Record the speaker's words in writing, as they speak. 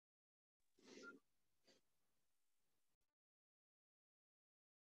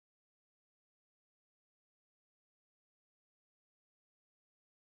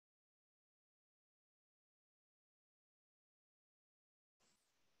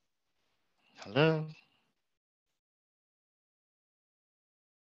Hello.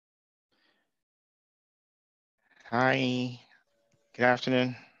 Hi. Good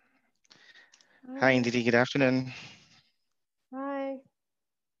afternoon. Hi, Hi. Ndidi. Good afternoon. Hi.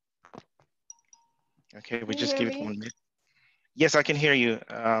 Okay, we Can you just hear give it me? 1 minute. Yes, I can hear you.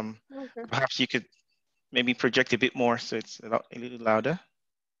 Okay. Perhaps you could maybe project a bit more so it's a little louder.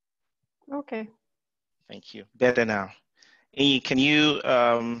 Okay. Thank you. Better now. Iyin, can you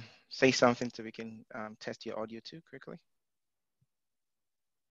say something so we can test your audio too quickly?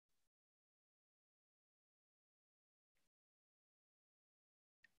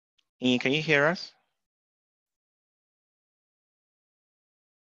 Iyin, can you hear us?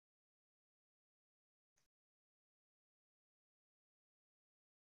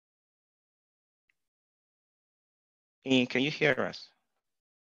 Iyin, can you hear us?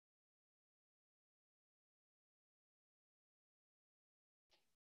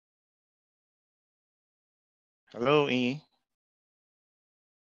 Hello, Iyin.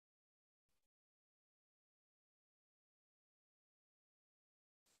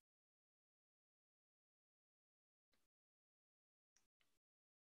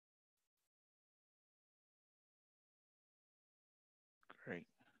 Great.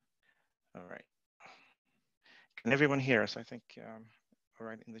 All right. Can everyone hear us? I think, all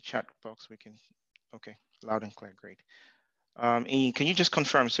right, in the chat box we can, okay, loud and clear, great. Iyin, can you just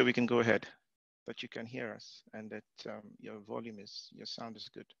confirm so we can go ahead that you can hear us and that your volume is, your sound is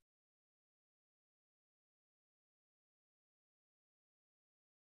good?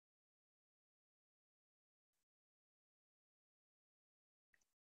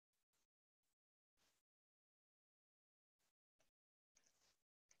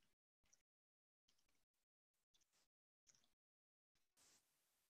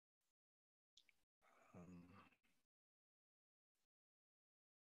 Um,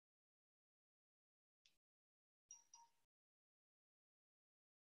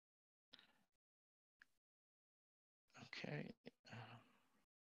 okay.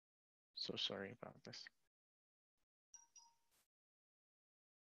 So sorry about this.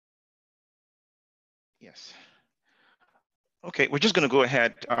 Yes. Okay, we're just going to go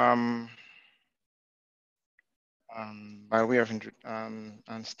ahead by way of and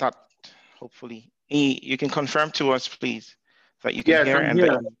start. Hopefully, you can confirm to us, please, that you can Yes, hear I'm and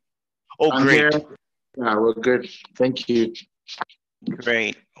that. here. Oh, I'm here. great, Yeah, we're good. Thank you.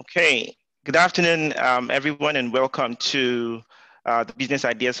 great. Okay. Good afternoon, everyone, and welcome to the Business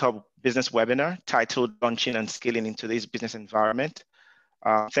Ideas Hub business webinar titled "Launching and Scaling in Today's Business Environment."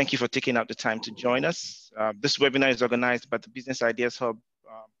 Thank you for taking out the time to join us. This webinar is organized by the Business Ideas Hub,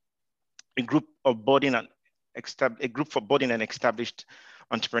 a group of budding and a group for budding and established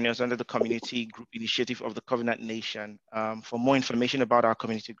entrepreneurs under the community group initiative of the Covenant Nation. For more information about our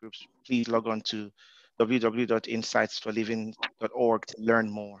community groups, please log on to www.insightsforliving.org to learn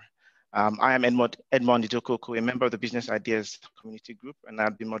more. I am Edmond Idokoko, a member of the Business Ideas Community Group, and I'll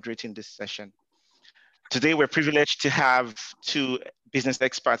be moderating this session. Today, we're privileged to have two business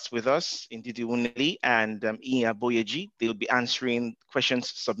experts with us, Ndidi Nwuneli and Iyin Aboyeji. They'll be answering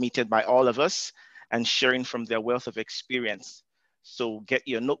questions submitted by all of us and sharing from their wealth of experience. So get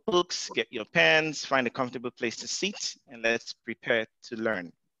your notebooks, get your pens, find a comfortable place to sit, and let's prepare to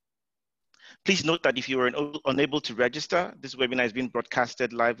learn. Please note that if you were unable to register, this webinar is being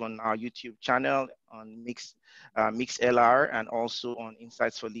broadcasted live on our YouTube channel, on MixLR, and also on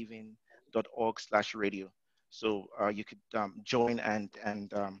insightsforliving.org/radio. So you could join and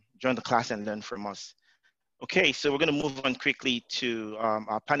join the class and learn from us. Okay, so we're going to move on quickly to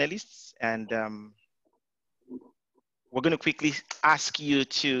our panelists, and we're going to quickly ask you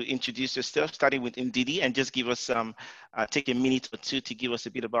to introduce yourself, starting with Ndidi, and just give us some, take a minute or two to give us a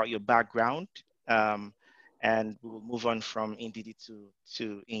bit about your background. And we will move on from Ndidi to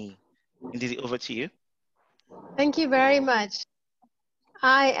Iyin. Ndidi, over to you. Thank you very much.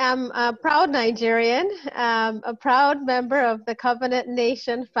 I am a proud Nigerian, a proud member of the Covenant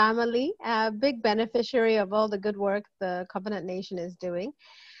Nation family, a big beneficiary of all the good work the Covenant Nation is doing.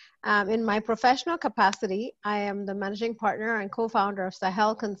 In my professional capacity, I am the managing partner and co-founder of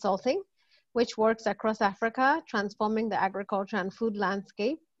Sahel Consulting, which works across Africa, transforming the agriculture and food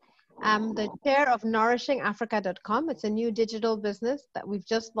landscape. I'm the chair of nourishingafrica.com. It's a new digital business that we've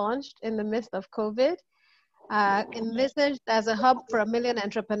just launched in the midst of COVID, envisaged as a hub for 1 million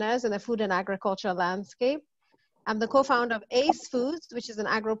entrepreneurs in the food and agriculture landscape. I'm the co-founder of Ace Foods, which is an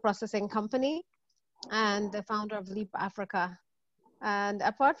agro-processing company, and the founder of Leap Africa. And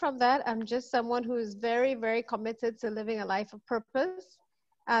apart from that, I'm just someone who is very, very committed to living a life of purpose.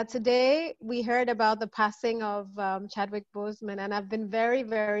 Today, we heard about the passing of Chadwick Boseman, and I've been very,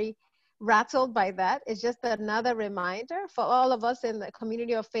 very rattled by that. It's just another reminder for all of us in the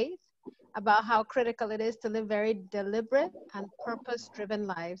community of faith about how critical it is to live very deliberate and purpose-driven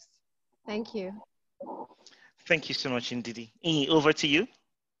lives. Thank you. Thank you so much, Ndidi. Iyin, over to you.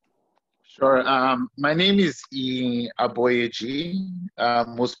 Sure. My name is Iyin Aboyeji.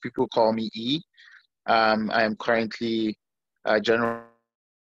 Most people call me E. I am currently General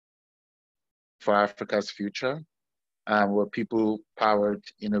for Africa's Future. We're a people-powered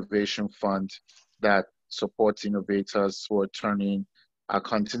innovation fund that supports innovators who are turning our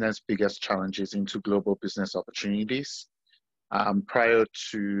continent's biggest challenges into global business opportunities. Prior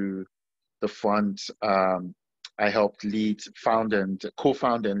to the fund, I helped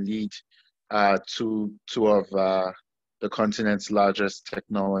co-found and lead two of the continent's largest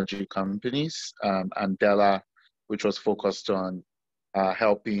technology companies, Andela, which was focused on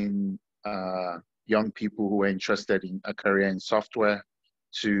helping young people who were interested in a career in software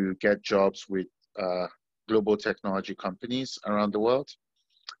to get jobs with global technology companies around the world,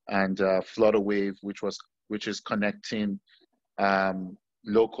 and Flutterwave, which is connecting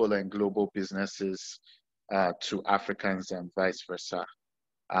local and global businesses to Africans and vice versa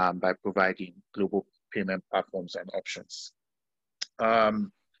by providing global payment platforms and options.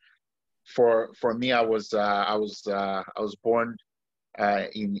 For me, I was born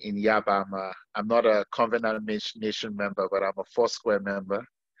in Yaba. I'm not a Covenant Nation member, but I'm a Foursquare member.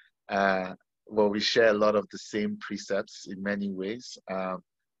 Well, we share a lot of the same precepts in many ways.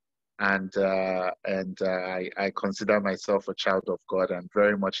 And I consider myself a child of God, and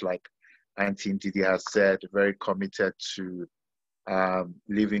very much like Auntie Ndidi has said, very committed to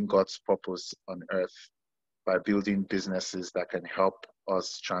living God's purpose on earth by building businesses that can help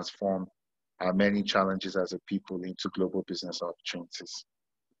us transform our many challenges as a people into global business opportunities.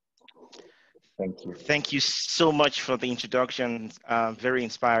 Thank you. Thank you so much for the introduction. Very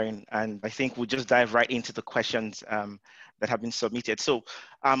inspiring. And I think we'll just dive right into the questions that have been submitted. So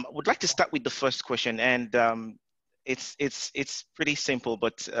would like to start with the first question, and it's pretty simple,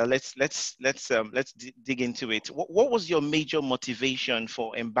 but let's dig into it. What was your major motivation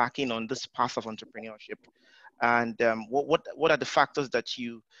for embarking on this path of entrepreneurship? And what are the factors that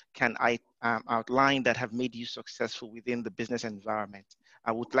you can outline that have made you successful within the business environment?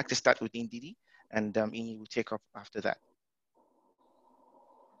 I would like to start with Ndidi, and Iyin will take up after that.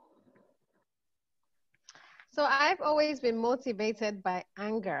 So I've always been motivated by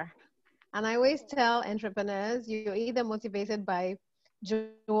anger. And I always tell entrepreneurs, you're either motivated by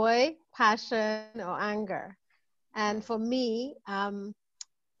joy, passion, or anger. And for me,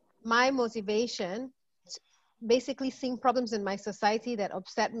 my motivation, basically seeing problems in my society that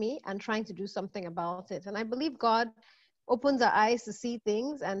upset me and trying to do something about it. And I believe God opens our eyes to see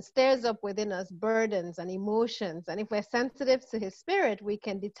things and stirs up within us burdens and emotions. And if we're sensitive to his spirit, we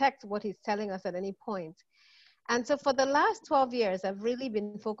can detect what he's telling us at any point. And so for the last 12 years, I've really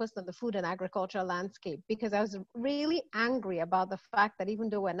been focused on the food and agricultural landscape because I was really angry about the fact that even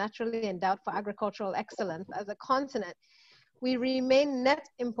though we're naturally endowed for agricultural excellence as a continent, we remain net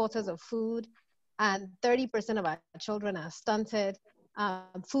importers of food, and 30% of our children are stunted.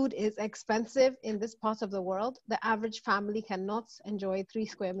 Food is expensive in this part of the world. The average family cannot enjoy 3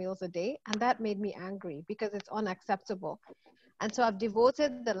 square meals a day, and that made me angry because it's unacceptable. And so I've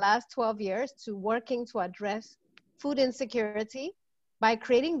devoted the last 12 years to working to address food insecurity by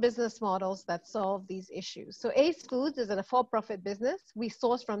creating business models that solve these issues. So Ace Foods is a for-profit business. We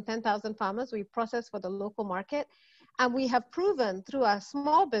source from 10,000 farmers. We process for the local market. And we have proven through our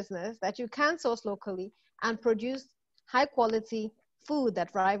small business that you can source locally and produce high quality food that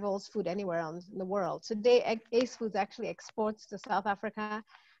rivals food anywhere else in the world. Today, Ace Foods actually exports to South Africa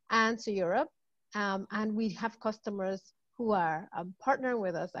and to Europe. And we have customers who are partnering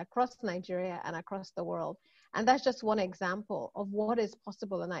with us across Nigeria and across the world. And that's just one example of what is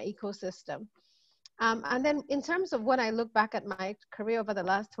possible in our ecosystem. And then in terms of when I look back at my career over the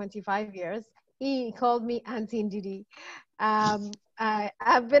last 25 years, he called me Auntie Ndidi.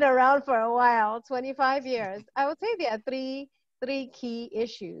 I've been around for a while, 25 years. I would say there are three key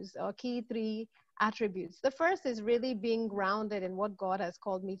issues or three attributes. The first is really being grounded in what God has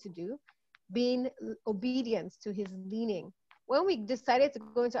called me to do, being obedient to his leaning. When we decided to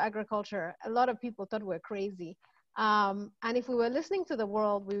go into agriculture, a lot of people thought we were crazy. And if we were listening to the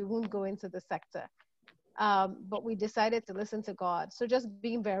world, we wouldn't go into the sector. But we decided to listen to God. So just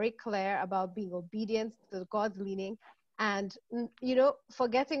being very clear about being obedient to God's leaning and,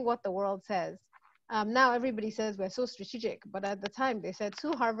 forgetting what the world says. Now everybody says we're so strategic, but at the time they said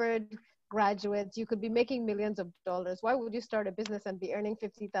 2 Harvard graduates, you could be making millions of dollars. Why would you start a business and be earning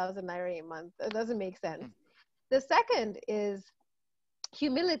 50,000 naira a month? It doesn't make sense. The second is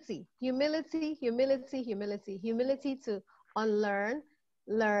humility, humility, humility, humility, humility to unlearn,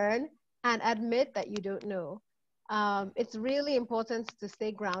 learn, and admit that you don't know. It's really important to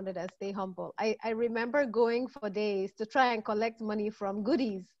stay grounded and stay humble. I remember going for days to try and collect money from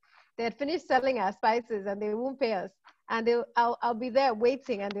goodies. They had finished selling our spices and they won't pay us. And I'll be there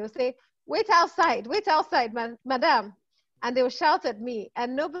waiting and they'll say, wait outside, madam. And they will shout at me.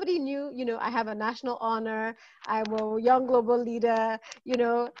 And nobody knew, I have a national honor. I'm a young global leader.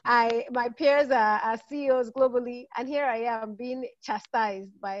 My peers are CEOs globally. And here I am being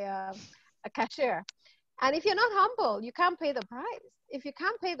chastised by a cashier. And if you're not humble, you can't pay the price. If you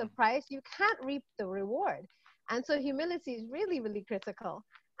can't pay the price, you can't reap the reward. And so humility is really, really critical.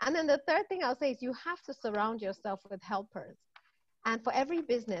 And then the third thing I'll say is you have to surround yourself with helpers. And for every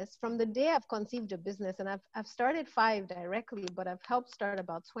business, from the day I've conceived a business, and I've started 5 directly, but I've helped start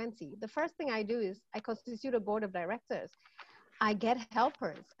about 20, the first thing I do is I constitute a board of directors. I get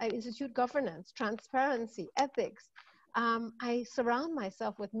helpers. I institute governance, transparency, ethics. I surround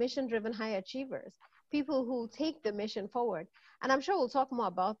myself with mission-driven high achievers, people who take the mission forward. And I'm sure we'll talk more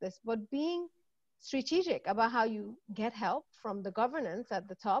about this, but being strategic about how you get help from the governance at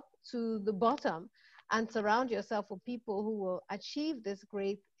the top to the bottom and surround yourself with people who will achieve this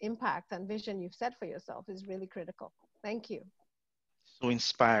great impact and vision you've set for yourself is really critical. Thank you. So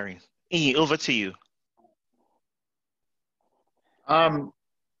inspiring. Iyin, over to you.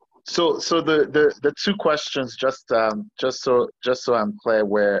 So the two questions, just so I'm clear,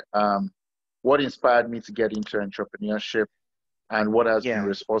 were what inspired me to get into entrepreneurship and what has been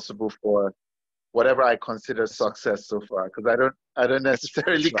responsible for whatever I consider success so far, because I don't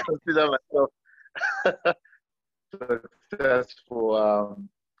necessarily consider myself successful.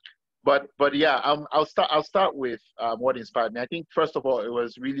 But yeah, I'll start with what inspired me. I think first of all, it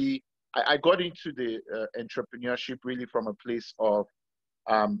was really I got into the entrepreneurship really from a place of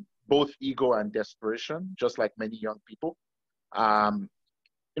both ego and desperation, just like many young people.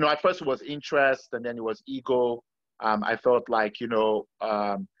 At first it was interest, and then it was ego. I felt like,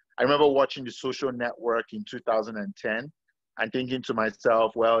 I remember watching The Social Network in 2010 and thinking to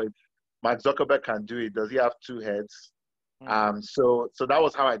myself, well, if Mark Zuckerberg can do it, does he have 2 heads? So that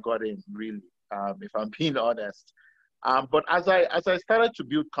was how I got in, really, if I'm being honest. But as I started to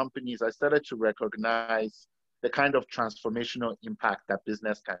build companies, I started to recognize the kind of transformational impact that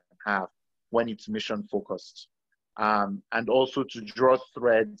business can have when it's mission focused. And also to draw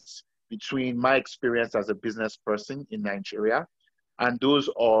threads between my experience as a business person in Nigeria and those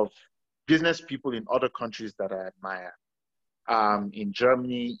of business people in other countries that I admire, in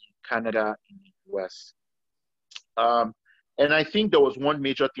Germany, in Canada, in the US. And I think there was one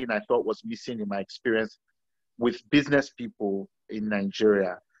major thing I thought was missing in my experience with business people in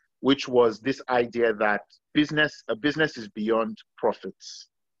Nigeria, which was this idea that a business is beyond profits.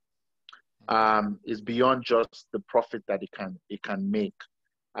 Is beyond just the profit that it can make.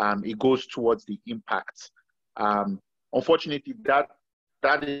 It goes towards the impact. Unfortunately, that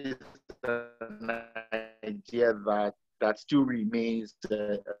is an idea that still remains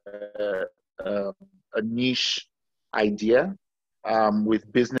a niche idea.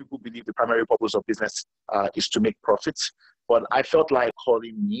 With business, people believe the primary purpose of business is to make profits. But I felt like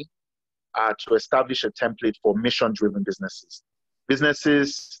calling me to establish a template for mission-driven businesses.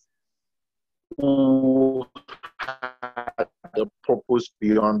 Businesses who had a purpose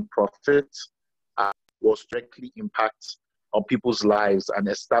beyond profit was directly impact on people's lives and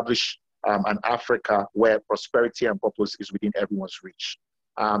establish an Africa where prosperity and purpose is within everyone's reach.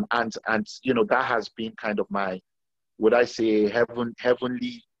 And that has been kind of my, would I say,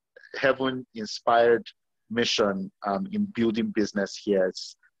 heaven-inspired mission in building business here.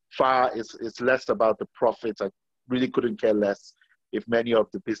 It's less about the profits. I really couldn't care less if many of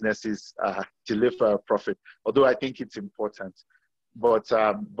the businesses deliver a profit, although I think it's important. But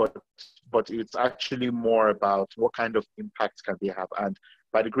it's actually more about what kind of impact can they have. And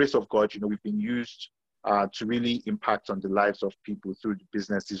by the grace of God, we've been used to really impact on the lives of people through the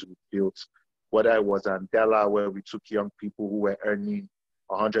businesses we built. Whether it was Andela, where we took young people who were earning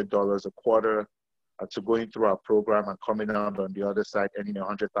 $100 a quarter to going through our program and coming out on the other side earning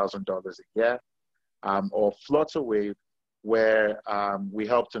 $100,000 a year, or Flutterwave, where we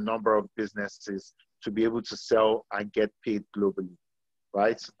helped a number of businesses to be able to sell and get paid globally,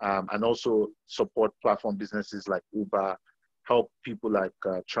 right? And also support platform businesses like Uber, help people like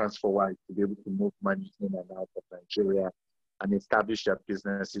TransferWise to be able to move money in and out of Nigeria and establish their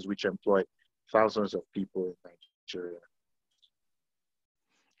businesses which employ thousands of people in Nigeria.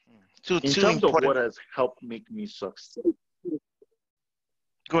 In terms of what has helped make me succeed.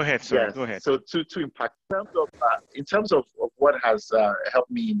 Go ahead, sorry, Yes. go ahead. So to impact in terms of what has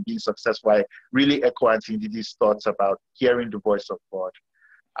helped me in being successful, I really echo Auntie Ndidi's thoughts about hearing the voice of God.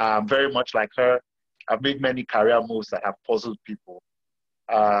 Very much like her, I've made many career moves that have puzzled people.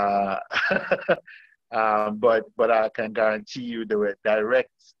 Uh, but I can guarantee you there were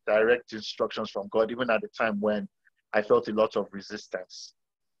direct instructions from God, even at the time when I felt a lot of resistance.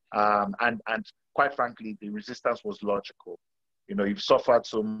 And quite frankly, the resistance was logical. You know, you've suffered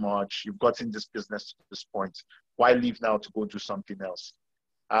so much, you've gotten this business to this point. Why leave now to go do something else?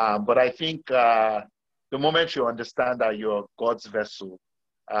 But I think the moment you understand that you're God's vessel,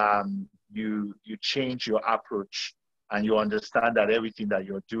 you change your approach, and you understand that everything that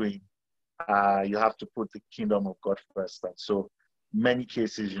you're doing, you have to put the kingdom of God first. And so, many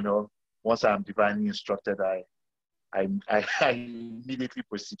cases, you know, once I'm divinely instructed, I immediately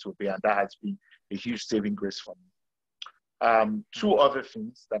proceed to obey, and that has been a huge saving grace for me. Two other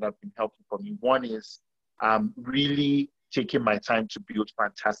things that have been helpful for me. One is really taking my time to build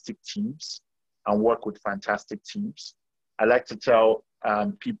fantastic teams and work with fantastic teams. I like to tell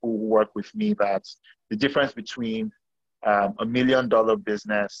people who work with me that the difference between $1 million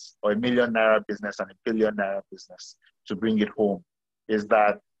business or ₦1 million business and ₦1 billion business, to bring it home, is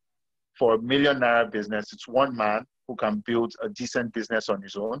that for $1 million business, it's one man who can build a decent business on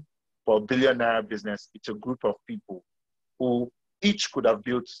his own. For $1 billion business, it's a group of people who each could have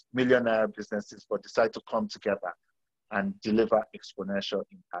built $1 million businesses, but decide to come together and deliver exponential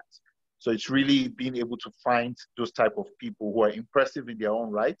impact. So it's really being able to find those type of people who are impressive in their own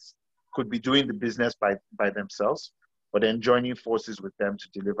rights, could be doing the business by themselves, but then joining forces with them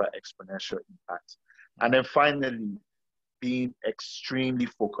to deliver exponential impact. And then finally, being extremely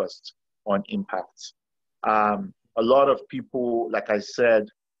focused on impact. A lot of people, like I said,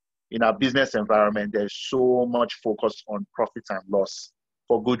 in our business environment, there's so much focus on profit and loss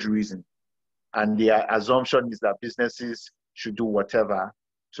for good reason. And the assumption is that businesses should do whatever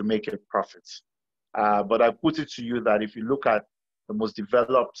to make a profit. But I put it to you that if you look at the most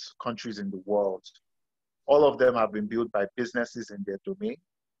developed countries in the world, all of them have been built by businesses in their domain.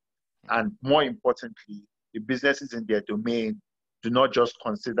 And more importantly, the businesses in their domain do not just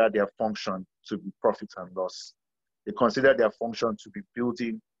consider their function to be profit and loss. They consider their function to be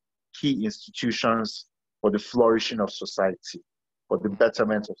building key institutions for the flourishing of society, for the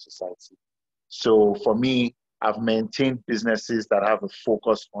betterment of society. So for me, I've maintained businesses that have a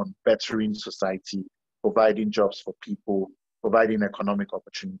focus on bettering society, providing jobs for people, providing economic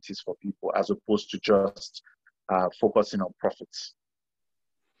opportunities for people, as opposed to just focusing on profits.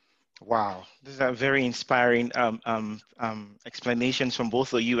 Wow, these are very inspiring explanations from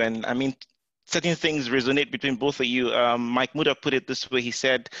both of you. And I mean, certain things resonate between both of you. Mike Murdoch put it this way. He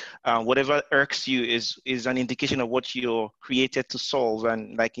said, whatever irks you is an indication of what you're created to solve.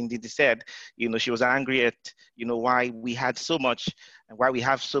 And like Ndidi said, you know, she was angry at, you know, why we had so much and why we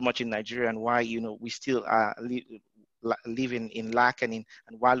have so much in Nigeria, and why, you know, we still are living in lack and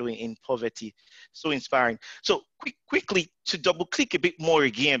wallowing in poverty. So inspiring. So quickly to double click a bit more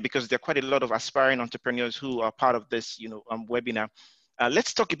again, because there are quite a lot of aspiring entrepreneurs who are part of this, you know, webinar.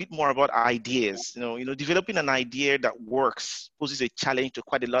 Let's talk a bit more about ideas. You know, developing an idea that works poses a challenge to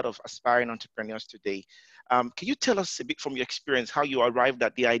quite a lot of aspiring entrepreneurs today. Can you tell us a bit from your experience how you arrived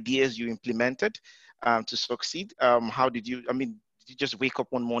at the ideas you implemented to succeed? How did you? I mean, did you just wake up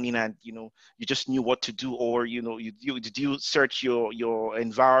one morning and, you know, you just knew what to do, or, you know, did you search your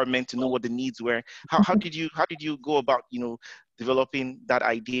environment to know what the needs were? How did you go about, you know, developing that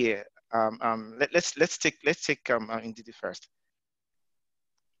idea? Let's take Ndidi first.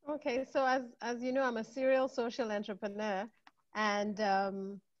 Okay, so as you know, I'm a serial social entrepreneur,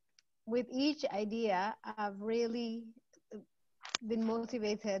 and with each idea, I've really been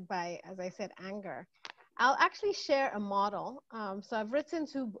motivated by, as I said, anger. I'll actually share a model. So I've written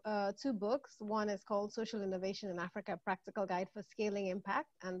two books. One is called Social Innovation in Africa, Practical Guide for Scaling Impact.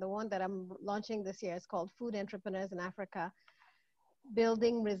 And the one that I'm launching this year is called Food Entrepreneurs in Africa,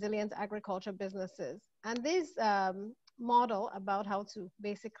 Building Resilient Agriculture Businesses. And this model about how to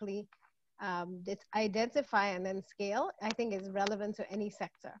basically identify and then scale, I think is relevant to any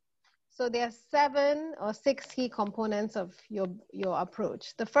sector. So there are 7 or 6 key components of your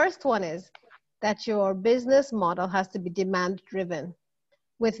approach. The first one is that your business model has to be demand driven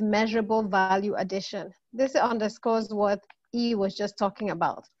with measurable value addition. This underscores what E was just talking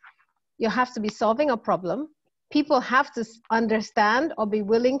about. You have to be solving a problem. People have to understand or be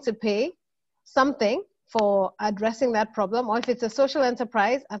willing to pay something for addressing that problem. Or if it's a social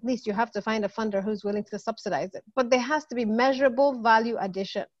enterprise, at least you have to find a funder who's willing to subsidize it. But there has to be measurable value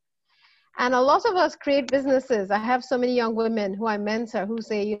addition. And a lot of us create businesses. I have so many young women who I mentor who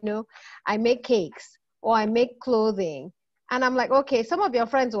say, I make cakes or I make clothing. And I'm like, okay, some of your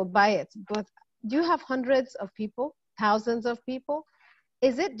friends will buy it, but do you have hundreds of people, thousands of people?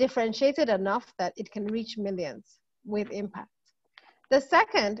 Is it differentiated enough that it can reach millions with impact? The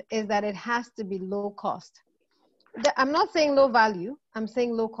second is that it has to be low cost. I'm not saying low value, I'm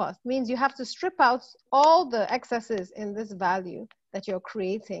saying low cost. Means you have to strip out all the excesses in this value that you're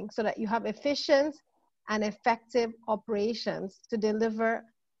creating so that you have efficient and effective operations to deliver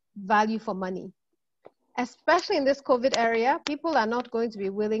value for money. Especially in this COVID area, people are not going to be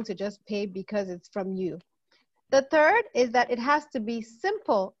willing to just pay because it's from you. The third is that it has to be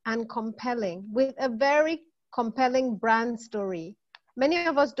simple and compelling with a very compelling brand story. Many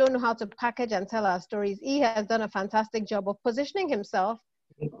of us don't know how to package and tell our stories. He has done a fantastic job of positioning himself,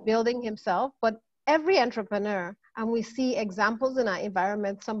 building himself, but every entrepreneur, and we see examples in our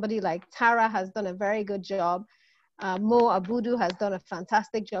environment, somebody like Tara has done a very good job. Mo Abudu has done a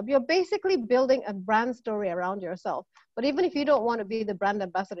fantastic job. You're basically building a brand story around yourself. But even if you don't want to be the brand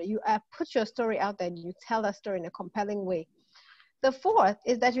ambassador, you put your story out there and you tell that story in a compelling way. The fourth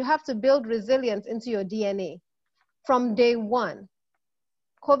is that you have to build resilience into your DNA from day one.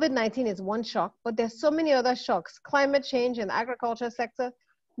 COVID-19 is one shock, but there's so many other shocks. Climate change in the agriculture sector,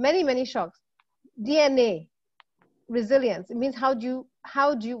 many, many shocks. DNA, resilience, it means how do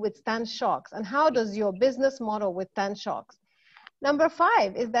you withstand shocks, and how does your business model withstand shocks? Number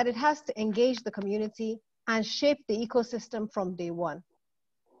 5 is that it has to engage the community and shape the ecosystem from day one.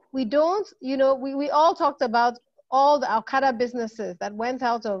 We don't, we all talked about all the Al-Qaeda businesses that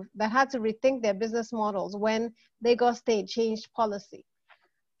had to rethink their business models when Lagos State changed policy.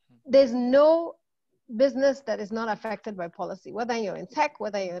 There's no business that is not affected by policy, whether you're in tech,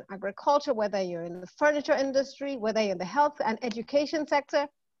 whether you're in agriculture, whether you're in the furniture industry, whether you're in the health and education sector,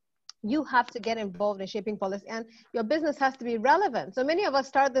 you have to get involved in shaping policy, and your business has to be relevant. So many of us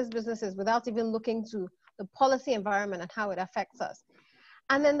start these businesses without even looking to the policy environment and how it affects us.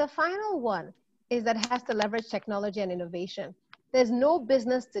 And then the final one is that it has to leverage technology and innovation. There's no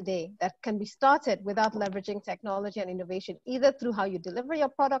business today that can be started without leveraging technology and innovation, either through how you deliver your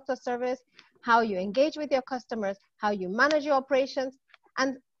product or service, how you engage with your customers, how you manage your operations.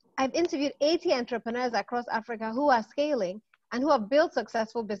 And I've interviewed 80 entrepreneurs across Africa who are scaling and who have built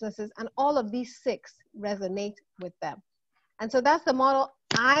successful businesses, and all of these 6 resonate with them. And so that's the model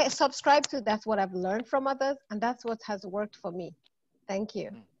I subscribe to. That's what I've learned from others, and that's what has worked for me. Thank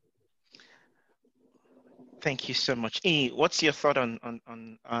you. Thank you so much. Iyin, what's your thought on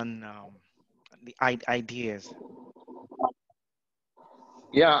the ideas?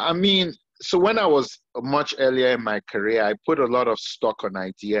 Yeah, I mean, so when I was much earlier in my career, I put a lot of stock on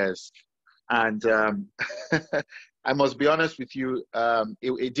ideas. And I must be honest with you,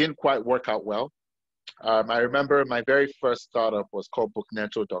 it didn't quite work out well. I remember my very first startup was called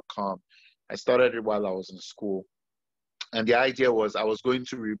bookneto.com. I started it while I was in school. And the idea was I was going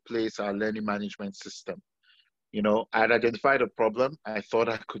to replace our learning management system. I had identified a problem I thought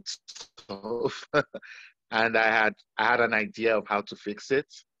I could solve. And I had an idea of how to fix it.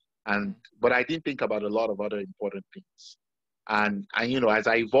 But I didn't think about a lot of other important things. And as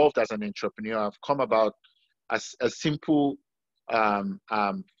I evolved as an entrepreneur, I've come about a simple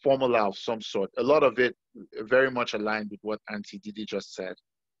formula of some sort. A lot of it very much aligned with what Auntie Ndidi just said,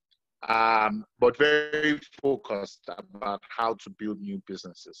 but very focused about how to build new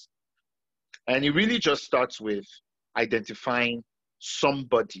businesses. And it really just starts with identifying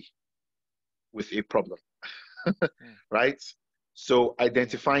somebody with a problem, right? So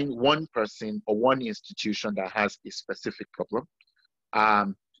identifying one person or one institution that has a specific problem,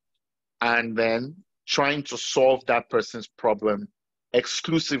 and then trying to solve that person's problem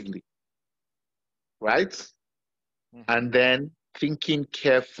exclusively, right? And then thinking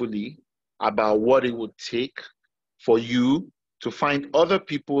carefully about what it would take for you to find other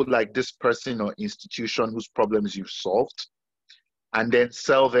people like this person or institution whose problems you've solved, and then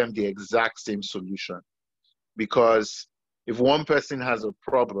sell them the exact same solution. Because if one person has a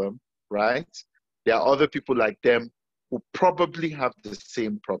problem, right, there are other people like them who probably have the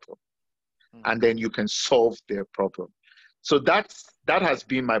same problem. And then you can solve their problem. So that has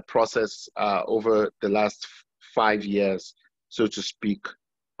been my process over the last 5 years, so to speak.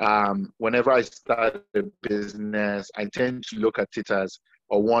 Whenever I start a business, I tend to look at it as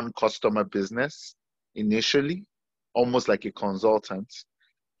a one customer business initially, almost like a consultant.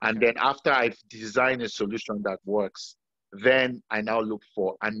 And then after I've designed a solution that works, then I now look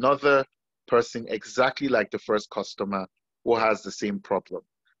for another person exactly like the first customer who has the same problem,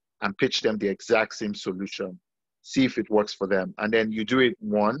 and pitch them the exact same solution see if it works for them. And then you do it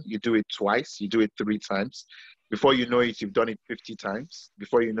one, you do it twice, you do it 3 times. Before you know it, you've done it 50 times.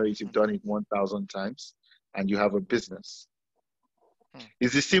 Before you know it, you've done it 1,000 times, and you have a business.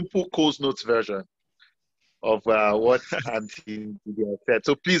 It's the simple Coles Notes version of what Auntie Ndidi said.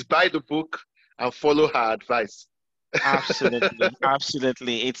 So please buy the book and follow her advice. Absolutely,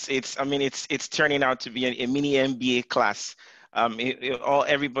 absolutely. I mean, it's turning out to be a mini MBA class.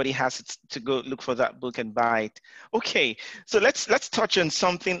 Everybody has to go look for that book and buy it. Okay, so let's touch on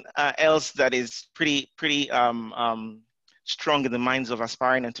something else that is pretty strong in the minds of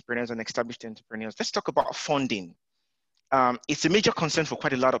aspiring entrepreneurs and established entrepreneurs. Let's talk about funding. It's a major concern for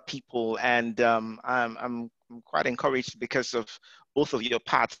quite a lot of people, and I'm quite encouraged because of both of your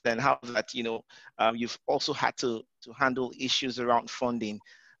parts and how that you've also had to handle issues around funding.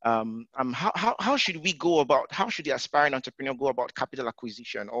 How should we go about? How should the aspiring entrepreneur go about capital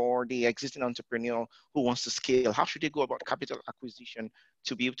acquisition, or the existing entrepreneur who wants to scale? How should they go about capital acquisition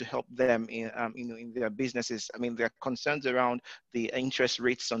to be able to help them in their businesses? I mean, there are concerns around the interest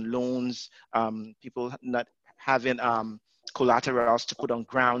rates on loans, people not having collaterals to put on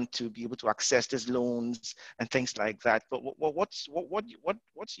ground to be able to access these loans and things like that. But what's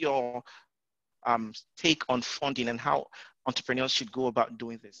your take on funding and how entrepreneurs should go about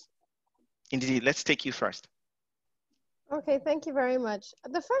doing this? Indeed, let's take you first. Okay, thank you very much.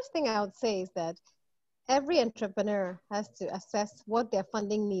 The first thing I would say is that every entrepreneur has to assess what their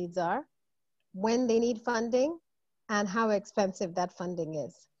funding needs are, when they need funding, and how expensive that funding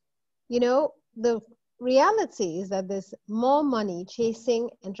is. The reality is that there's more money chasing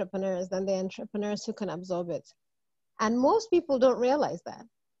entrepreneurs than the entrepreneurs who can absorb it. And most people don't realize that.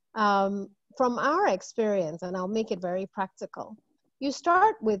 From our experience, and I'll make it very practical, you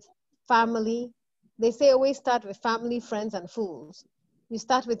start with family. They say always start with family, friends, and fools. You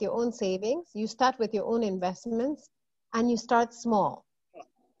start with your own savings, you start with your own investments, and you start small.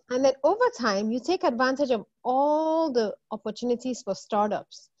 And then over time, you take advantage of all the opportunities for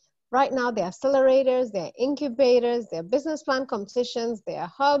startups. Right now, there are accelerators, there are incubators, there are business plan competitions, there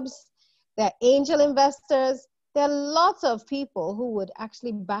are hubs, there are angel investors. There are lots of people who would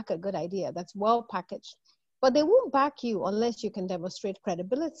actually back a good idea that's well packaged. But they won't back you unless you can demonstrate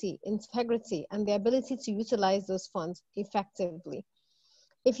credibility, integrity, and the ability to utilize those funds effectively.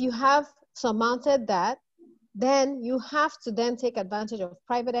 If you have surmounted that, then you have to then take advantage of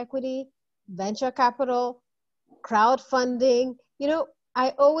private equity, venture capital, crowdfunding.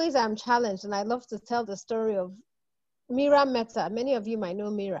 I always am challenged, and I love to tell the story of Mira Mehta. Many of you might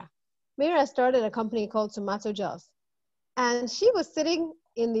know Mira. Mira started a company called Tomato Jaws, and she was sitting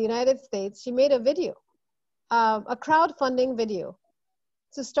in the United States. She made a video, a crowdfunding video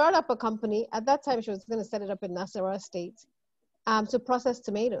to start up a company. At that time, she was going to set it up in Nasarawa State to process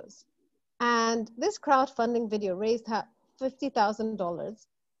tomatoes. And this crowdfunding video raised her $50,000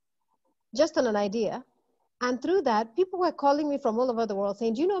 just on an idea. And through that, people were calling me from all over the world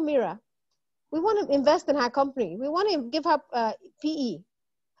saying, do you know Mira? We want to invest in her company. We want to give her PE.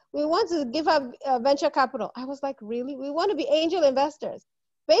 We want to give her venture capital. I was like, really? We want to be angel investors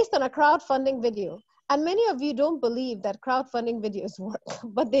based on a crowdfunding video. And many of you don't believe that crowdfunding videos work,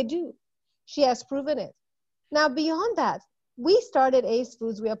 but they do. She has proven it. Now, beyond that, we started Ace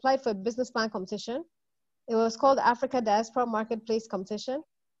Foods. We applied for a business plan competition. It was called Africa Diaspora Marketplace Competition.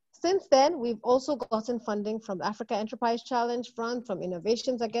 Since then, we've also gotten funding from the Africa Enterprise Challenge Fund, from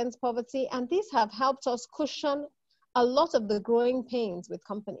Innovations Against Poverty, and these have helped us cushion a lot of the growing pains with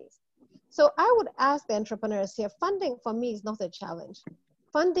companies. So I would ask the entrepreneurs here, funding for me is not a challenge.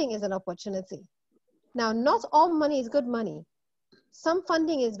 Funding is an opportunity. Now, not all money is good money. Some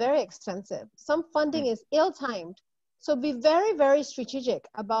funding is very expensive. Some funding is ill-timed. So be very, very strategic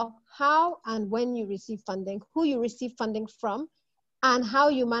about how and when you receive funding, who you receive funding from, and how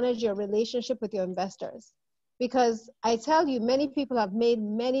you manage your relationship with your investors. Because I tell you, many people have made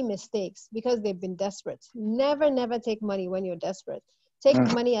many mistakes because they've been desperate. Never, never take money when you're desperate. Take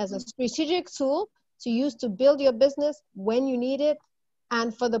money as a strategic tool to use to build your business when you need it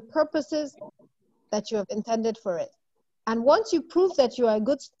and for the purposes that you have intended for it. And once you prove that you are a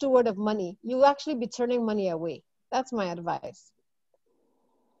good steward of money, you will actually be turning money away. That's my advice.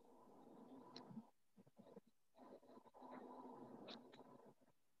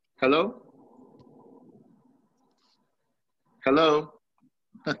 Hello? Hello?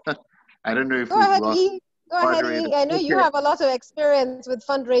 I don't know if we've lost Iyin. Go ahead, Iyin. I know you have a lot of experience with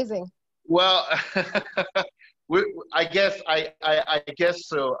fundraising. Well, I guess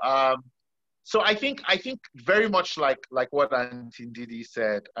so. So I think very much like what Auntie Ndidi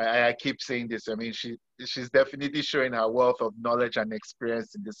said. I keep saying this. I mean, she's definitely showing her wealth of knowledge and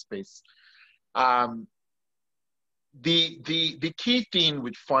experience in this space. the key thing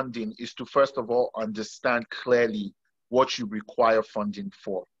with funding is to first of all understand clearly what you require funding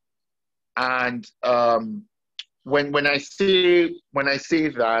for. And when I say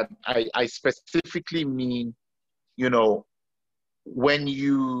that, I specifically mean, you know,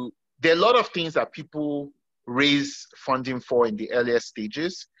 there are a lot of things that people raise funding for in the earlier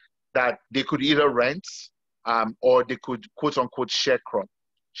stages that they could either rent, or they could quote unquote share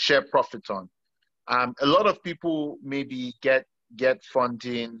profit on. A lot of people maybe get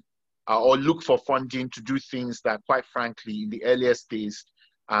funding, or look for funding to do things that, quite frankly, in the earliest days,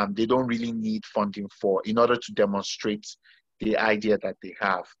 they don't really need funding for, in order to demonstrate the idea that they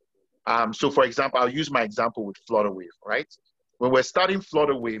have. So for example, I'll use my example with Flutterwave, right? When we're starting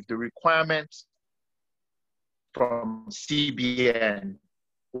Flutterwave, the requirement from CBN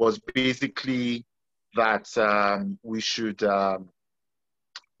was basically that we should do,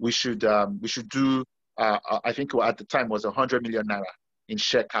 I think at the time was 100 million naira in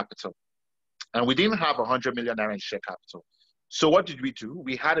share capital. And we didn't have 100 million naira in share capital. So what did we do?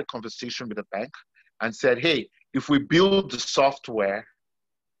 We had a conversation with the bank and said, hey, if we build the software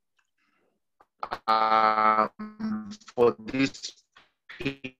for this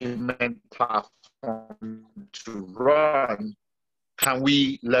payment platform to run, can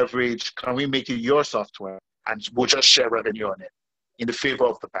we make it your software, and we'll just share revenue on it in the favor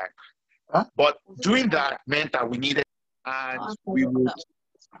of the bank? Huh? But doing that meant that we needed, and we would,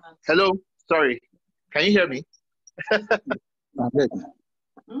 hello, sorry, can you hear me?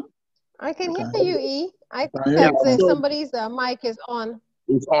 I can hear you, E. I think that somebody's mic is on.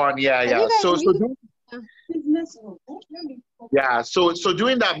 It's on, yeah. So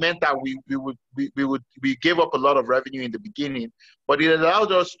doing that meant that we gave up a lot of revenue in the beginning, but it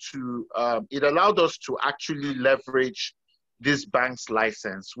allowed us to actually leverage this bank's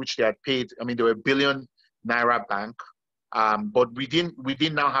license, which they had paid. I mean, they were a billion naira bank, but we didn't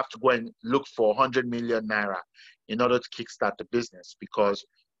now have to go and look for 100 million naira in order to kickstart the business, because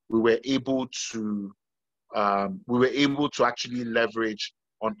we were able to actually leverage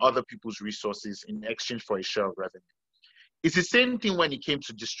on other people's resources in exchange for a share of revenue. It's the same thing when it came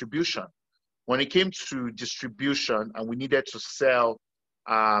to distribution. When it came to distribution and we needed to sell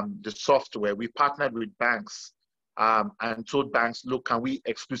the software, we partnered with banks and told banks, look, can we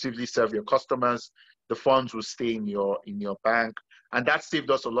exclusively serve your customers? The funds will stay in your bank. And that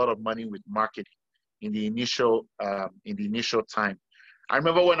saved us a lot of money with marketing in the initial time. I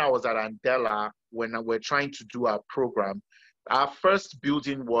remember when I was at Andela, when we're trying to do our program, our first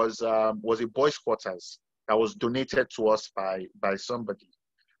building was a boys' quarters that was donated to us by somebody.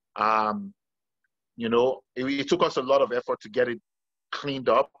 You know, it took us a lot of effort to get it cleaned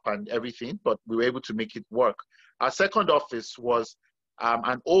up and everything, but we were able to make it work. Our second office was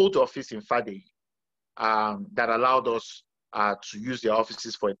an old office in Fade that allowed us to use their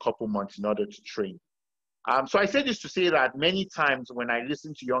offices for a couple months in order to train. So I say this to say that many times when I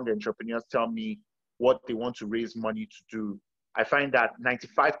listen to young entrepreneurs tell me what they want to raise money to do, I find that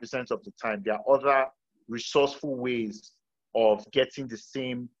 95% of the time, there are other resourceful ways of getting the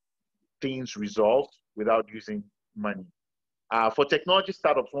same things resolved without using money. For technology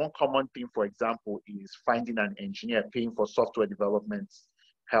startups, one common thing, for example, is finding an engineer, paying for software development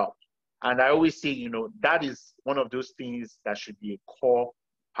help. And I always say, you know, that is one of those things that should be a core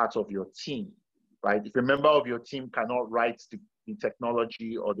part of your team, right? If a member of your team cannot write the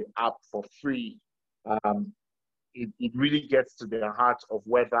technology or the app for free, it really gets to the heart of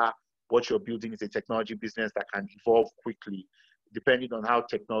whether what you're building is a technology business that can evolve quickly, depending on how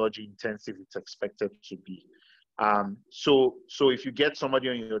technology intensive it's expected to be. So if you get somebody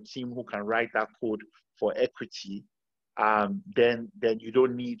on your team who can write that code for equity, then you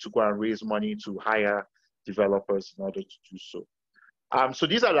don't need to go and raise money to hire developers in order to do so. So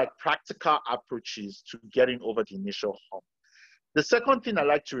these are like practical approaches to getting over the initial hump. The second thing I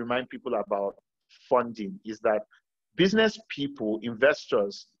like to remind people about funding is that business people,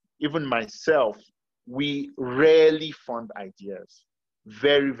 investors, even myself, we rarely fund ideas.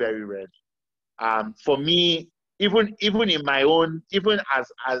 Very, very rarely. For me, even in my own, even as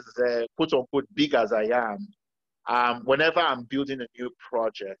quote unquote big as I am, whenever I'm building a new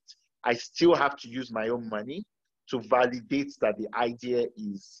project, I still have to use my own money to validate that the idea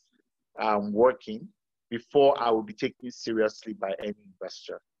is working before I will be taken seriously by any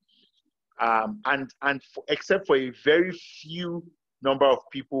investor. Except for a very few number of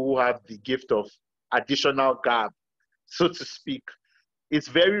people who have the gift of additional gab, so to speak, it's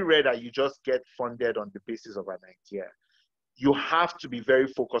very rare that you just get funded on the basis of an idea. You have to be very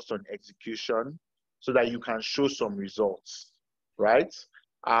focused on execution so that you can show some results, right?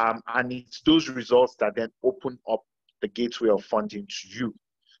 And it's those results that then open up the gateway of funding to you.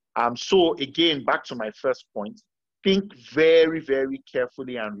 So again, back to my first point, think very, very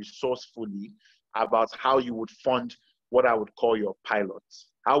carefully and resourcefully about how you would fund what I would call your pilots.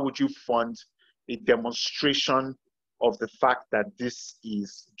 How would you fund a demonstration of the fact that this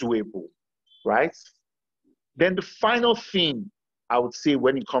is doable, right? Then the final thing I would say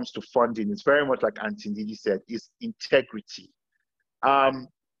when it comes to funding is very much like Auntie Ndidi said, is integrity.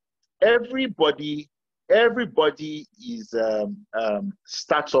 Everybody is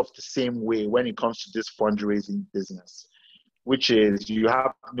starts off the same way when it comes to this fundraising business, which is you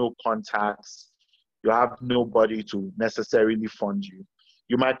have no contacts, you have nobody to necessarily fund you.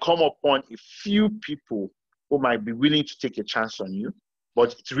 You might come upon a few people who might be willing to take a chance on you,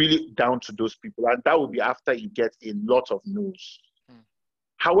 but it's really down to those people, and that will be after you get a lot of no's.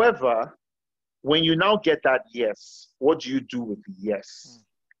 However, when you now get that yes, what do you do with the yes?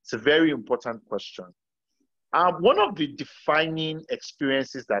 It's a very important question. One of the defining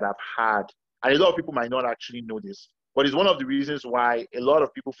experiences that I've had, and a lot of people might not actually know this, but it's one of the reasons why a lot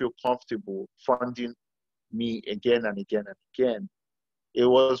of people feel comfortable funding me again and again and again. It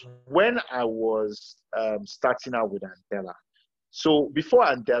was when I was starting out with Andela. So before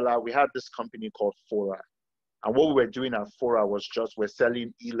Andela, we had this company called Fora. And what we were doing at Fora was we're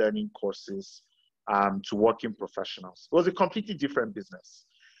selling e-learning courses to working professionals. It was a completely different business.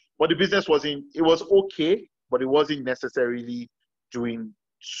 But the business it was okay, but it wasn't necessarily doing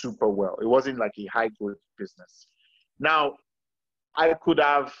super well. It wasn't like a high growth business. Now, I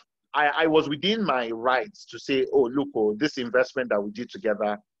was within my rights to say, oh, look, this investment that we did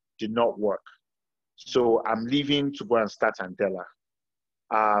together did not work. So I'm leaving to go and start Andela,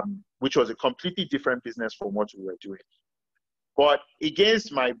 which was a completely different business from what we were doing. But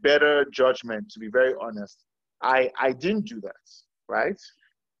against my better judgment, to be very honest, I didn't do that, right?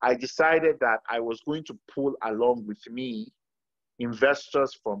 I decided that I was going to pull along with me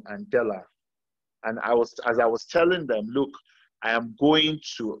investors from Andela. And as I was telling them, look, I am going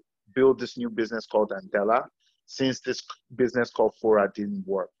to build this new business called Andela since this business called Fora didn't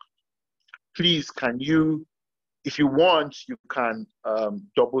work. Please, can you, if you want, you can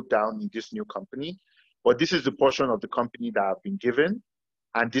double down in this new company, but this is the portion of the company that I've been given,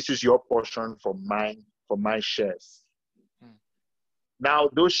 and this is your portion for my shares. Now,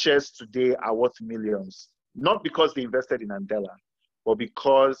 those shares today are worth millions, not because they invested in Andela, but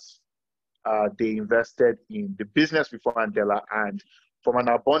because they invested in the business before Andela, and from an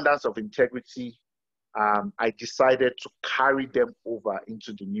abundance of integrity, I decided to carry them over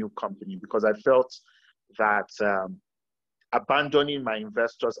into the new company because I felt that abandoning my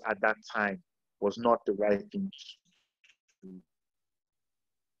investors at that time was not the right thing to do.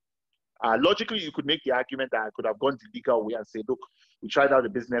 Logically, you could make the argument that I could have gone the legal way and say, look, we tried out the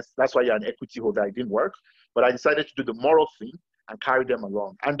business, that's why you're an equity holder, it didn't work. But I decided to do the moral thing and carry them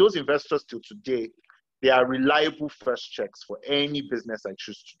along. And those investors till today, they are reliable first checks for any business I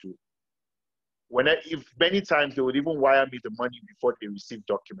choose to do. If many times they would even wire me the money before they receive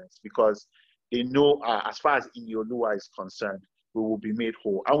documents because they know as far as Iyin is concerned, we will be made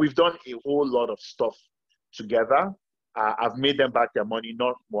whole. And we've done a whole lot of stuff together. I've made them back their money,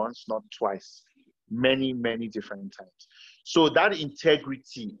 not once, not twice, many, many different times. So that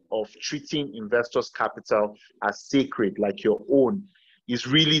integrity of treating investors' capital as sacred, like your own, is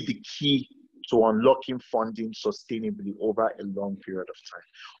really the key to unlocking funding sustainably over a long period of time.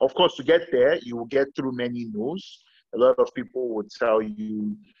 Of course, to get there, you will get through many no's. A lot of people will tell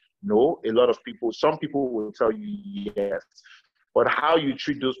you no. Some people will tell you yes. But how you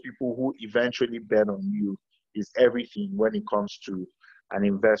treat those people who eventually bet on you is everything when it comes to an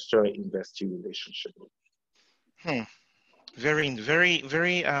investor-investee relationship. Very, very,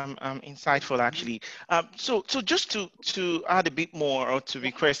 very insightful, actually. So just to add a bit more, or to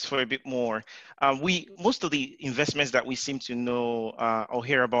request for a bit more, most of the investments that we seem to know or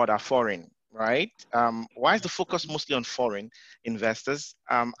hear about are foreign, right? Why is the focus mostly on foreign investors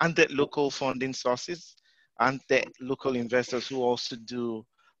and the local funding sources, and the local investors who also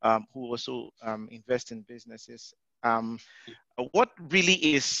invest in businesses? What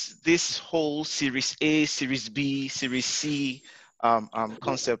really is this whole Series A, Series B, Series C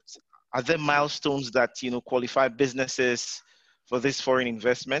concept? Are there milestones that qualify businesses for these foreign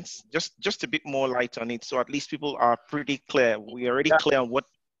investments? Just a bit more light on it, so at least people are pretty clear. We are already clear on what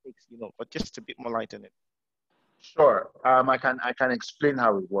it takes, but just a bit more light on it. Sure, I can explain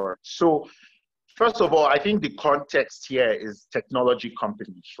how it works. So, first of all, I think the context here is technology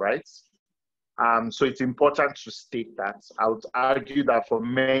companies, right? So it's important to state that. I would argue that for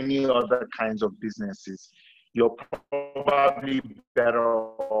many other kinds of businesses, you're probably better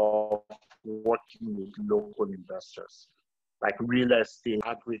off working with local investors, like real estate,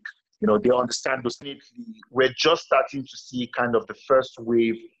 agri. You know, they understand those. We're just starting to see kind of the first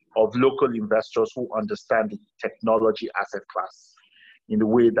wave of local investors who understand the technology asset class in the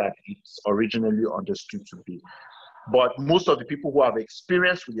way that it's originally understood to be. But most of the people who have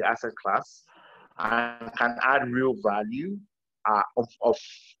experience with the asset class and can add real value are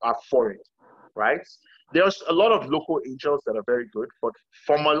for it, right? There's a lot of local angels that are very good, but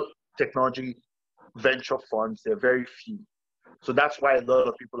formal technology venture funds, they're very few. So that's why a lot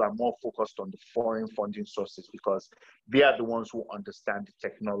of people are more focused on the foreign funding sources, because they are the ones who understand the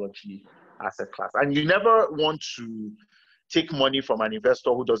technology asset class. And you never want to take money from an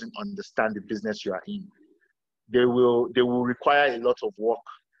investor who doesn't understand the business you are in. They will require a lot of work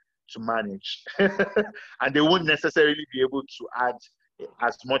to manage, and they won't necessarily be able to add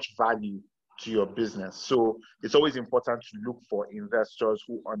as much value to your business. So it's always important to look for investors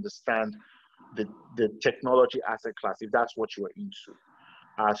who understand the technology asset class, if that's what you're into.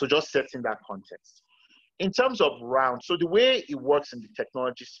 So just setting that context. In terms of rounds, so the way it works in the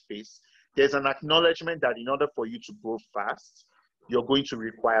technology space, there's an acknowledgement that in order for you to grow fast, you're going to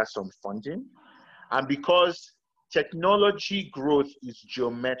require some funding. And because technology growth is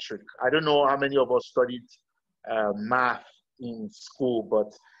geometric, I don't know how many of us studied math in school,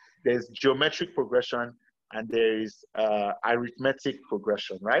 but there's geometric progression and there is arithmetic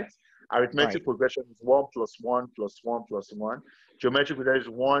progression, right? Arithmetic progression is 1 plus 1 plus 1 plus 1. Geometric progression is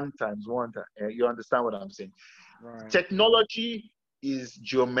 1 times 1. You understand what I'm saying? Right. Technology is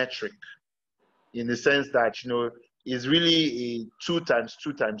geometric in the sense that, you know, is really a 2 times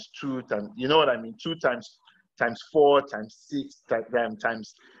 2 times 2 times, you know what I mean? 2 times 4 times 6 times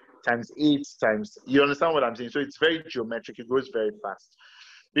 8 times, you understand what I'm saying? So it's very geometric. It grows very fast.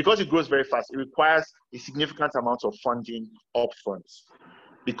 Because it grows very fast, it requires a significant amount of funding upfront,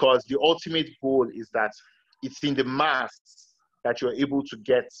 because the ultimate goal is that it's in the mass that you're able to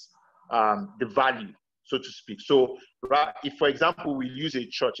get the value, so to speak. So if, for example, we use a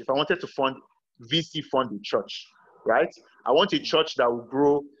church, if I wanted to VC fund a church, right? I want a church that will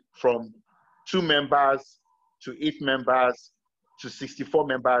grow from 2 members to 8 members to 64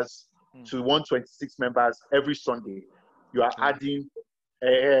 members to 126 members every Sunday. You are adding,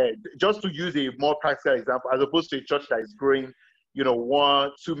 just to use a more practical example, as opposed to a church that is growing, you know,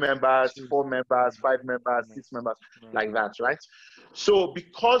 1, 2 members, 4 members, 5 members, 6 members, like that, right? So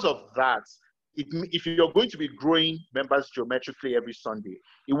because of that, if you're going to be growing members geometrically every Sunday,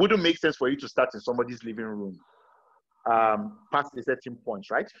 it wouldn't make sense for you to start in somebody's living room past a certain point,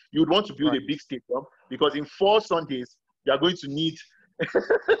 right? You would want to build a big stadium, because in 4 Sundays, you are going to need,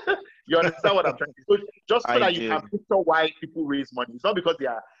 you understand what I'm trying to say? So just so that you can picture why people raise money. It's not because they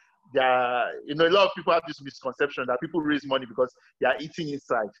are, you know, a lot of people have this misconception that people raise money because they are eating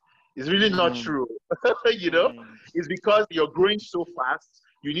inside. It's really not true. You know, it's because you're growing so fast,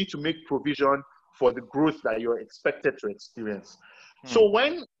 you need to make provision for the growth that you're expected to experience. So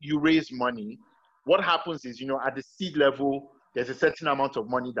when you raise money, what happens is, you know, at the seed level, there's a certain amount of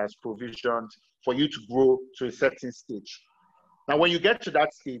money that's provisioned for you to grow to a certain stage. Now, when you get to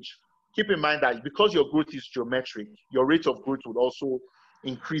that stage, keep in mind that because your growth is geometric, your rate of growth would also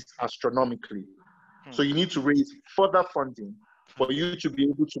increase astronomically. So you need to raise further funding for you to be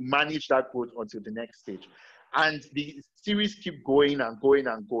able to manage that growth until the next stage. And the series keep going and going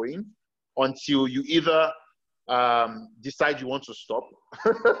and going until you either decide you want to stop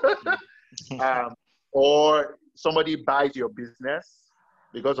or somebody buys your business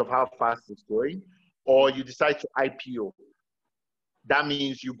because of how fast it's going, or you decide to IPO. That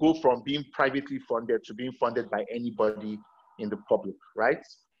means you go from being privately funded to being funded by anybody in the public, right?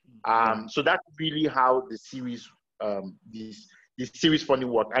 So that's really how the series, this series funding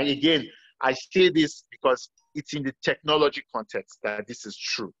work. And again, I say this because it's in the technology context that this is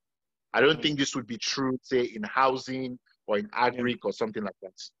true. I don't think this would be true, say, in housing or in agri or something like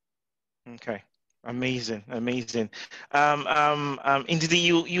that. Okay. Amazing, amazing. Ndidi,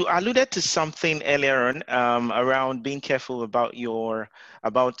 you alluded to something earlier on around being careful about your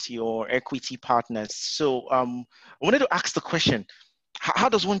equity partners. So I wanted to ask the question: how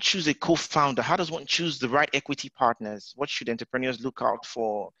does one choose a co-founder? How does one choose the right equity partners? What should entrepreneurs look out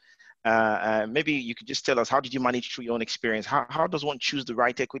for? Maybe you could just tell us, how did you manage through your own experience? How does one choose the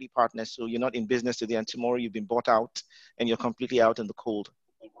right equity partner so you're not in business today and tomorrow you've been bought out and you're completely out in the cold?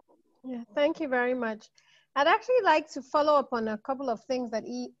 Yeah, thank you very much. I'd actually like to follow up on a couple of things that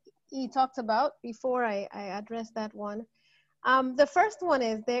he talked about before I address that one. The first one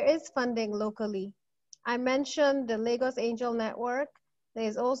is there is funding locally. I mentioned the Lagos Angel Network.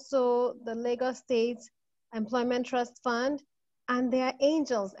 There's also the Lagos State Employment Trust Fund. And there are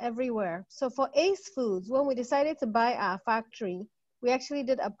angels everywhere. So for Ace Foods, when we decided to buy our factory, we actually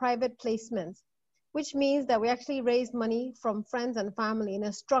did a private placement, which means that we actually raised money from friends and family in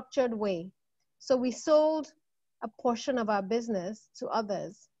a structured way. So we sold a portion of our business to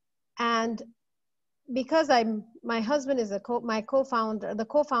others. And because my husband is my co-founder, the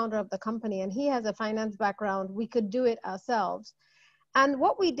co-founder of the company, and he has a finance background, we could do it ourselves. And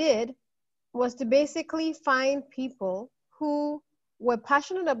what we did was to basically find people who were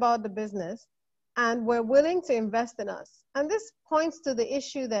passionate about the business and were willing to invest in us. And this points to the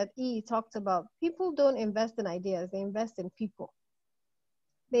issue that E talked about. People don't invest in ideas, they invest in people.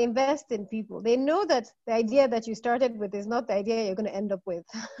 They invest in people. They know that the idea that you started with is not the idea you're going to end up with.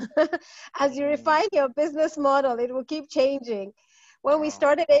 As you refine your business model, it will keep changing. When we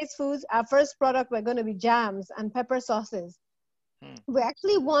started Ace Foods, our first product were going to be jams and pepper sauces. We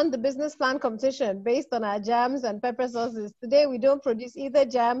actually won the business plan competition based on our jams and pepper sauces. Today, we don't produce either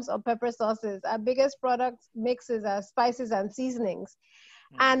jams or pepper sauces. Our biggest product mixes are spices and seasonings.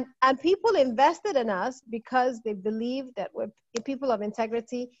 And people invested in us because they believe that we're people of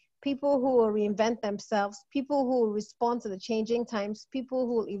integrity, people who will reinvent themselves, people who will respond to the changing times, people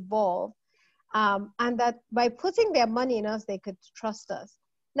who will evolve. And that by putting their money in us, they could trust us.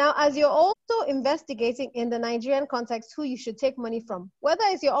 Now, as you're also investigating in the Nigerian context who you should take money from, whether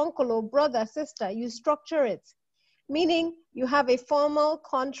it's your uncle or brother, sister, you structure it, meaning you have a formal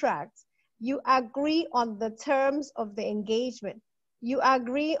contract. You agree on the terms of the engagement. You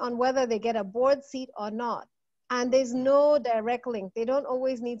agree on whether they get a board seat or not. And there's no direct link. They don't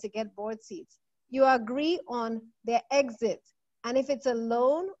always need to get board seats. You agree on their exit. And if it's a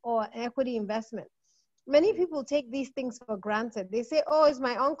loan or an equity investment. Many people take these things for granted. They say, oh, it's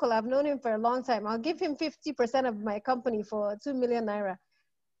my uncle. I've known him for a long time. I'll give him 50% of my company for 2 million naira.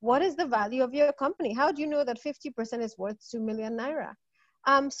 What is the value of your company? How do you know that 50% is worth 2 million naira?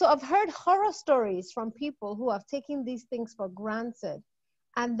 So I've heard horror stories from people who have taken these things for granted.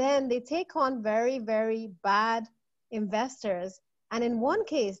 And then they take on very, very bad investors. And in one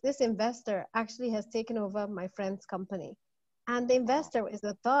case, this investor actually has taken over my friend's company. And the investor is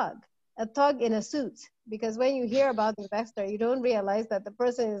a thug in a suit. Because when you hear about the investor, you don't realize that the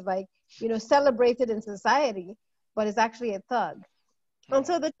person is like, celebrated in society, but is actually a thug. And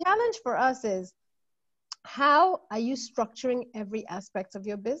so the challenge for us is, how are you structuring every aspect of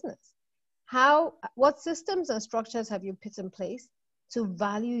your business? What systems and structures have you put in place to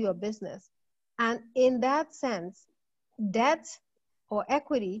value your business? And in that sense, debt or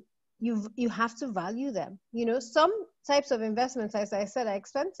equity, you have to value them. Some types of investments, as I said, are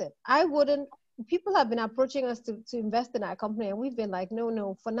expensive. People have been approaching us to invest in our company, and we've been like,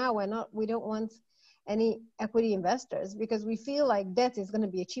 no, for now, we don't want any equity investors, because we feel like debt is going to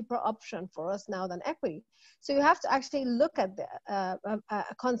be a cheaper option for us now than equity. So you have to actually look at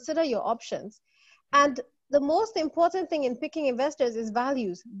consider your options. And the most important thing in picking investors is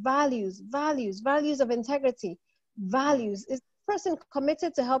values of integrity. Values. Is the person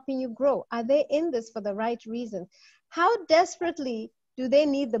committed to helping you grow? Are they in this for the right reason? How desperately do they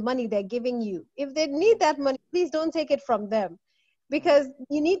need the money they're giving you? If they need that money, please don't take it from them. Because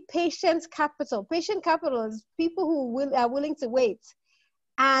you need patient capital. Patient capital is people who are willing to wait.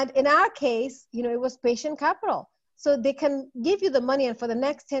 And in our case, it was patient capital. So they can give you the money, and for the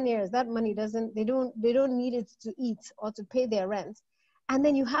next 10 years, that money they don't need it to eat or to pay their rent. And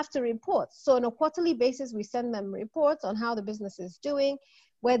then you have to report. So on a quarterly basis, we send them reports on how the business is doing.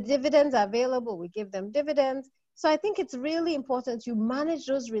 Where dividends are available, we give them dividends. So I think it's really important you manage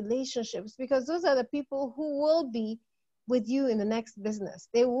those relationships, because those are the people who will be with you in the next business.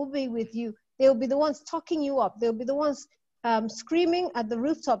 They will be with you. They'll be the ones talking you up. They'll be the ones screaming at the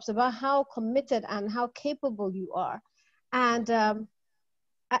rooftops about how committed and how capable you are. And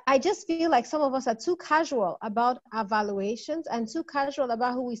I just feel like some of us are too casual about our valuations and too casual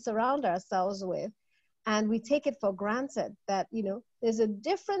about who we surround ourselves with. And we take it for granted that, there's a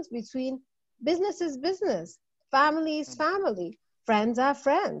difference between business is business, family is family, friends are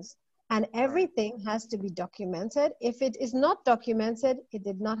friends. And everything has to be documented. If it is not documented, it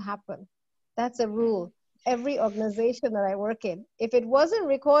did not happen. That's a rule. Every organization that I work in, if it wasn't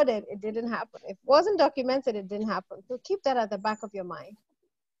recorded, it didn't happen. If it wasn't documented, it didn't happen. So keep that at the back of your mind.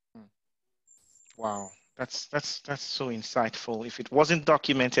 Wow, That's so insightful. If it wasn't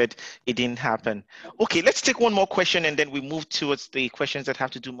documented, it didn't happen. Okay, let's take one more question and then we move towards the questions that have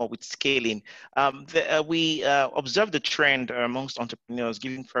to do more with scaling. We observed the trend amongst entrepreneurs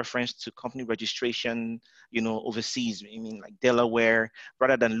giving preference to company registration, overseas, I mean like Delaware,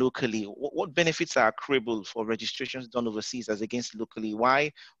 rather than locally. What benefits are accruable for registrations done overseas as against locally?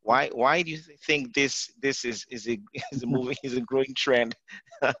 Why do you think this is a is a growing trend?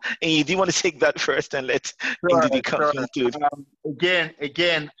 And you do want to take that first and let Sure, Ndidi sure. conclude.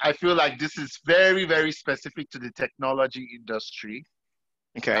 Again, I feel like this is very, very specific to the technology industry.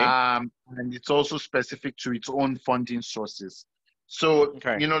 Okay. And it's also specific to its own funding sources. So,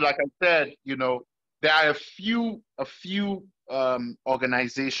 Okay. like I said, there are a few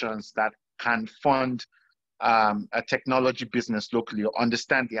organizations that can fund a technology business locally or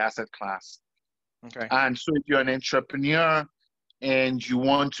understand the asset class. Okay. And so if you're an entrepreneur and you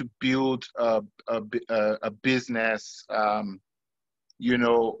want to build a business, that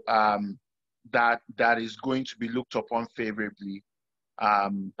is going to be looked upon favorably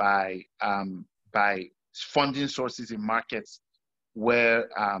by funding sources in markets where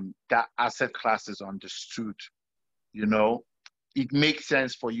that asset class is understood, it makes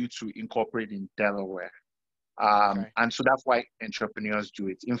sense for you to incorporate in Delaware. Okay. And so that's why entrepreneurs do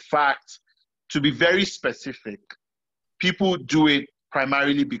it. In fact, to be very specific, people do it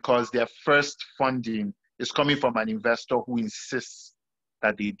primarily because their first funding is coming from an investor who insists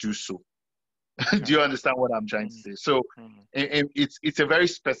that they do so. Okay. Do you understand what I'm trying to say? So it's a very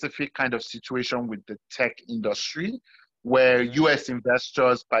specific kind of situation with the tech industry where US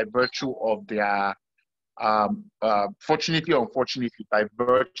investors, by virtue of their, fortunately or unfortunately, by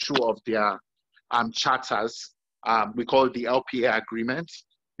virtue of their charters, we call it the LPA agreement,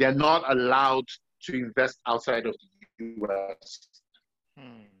 they're not allowed to invest outside of the US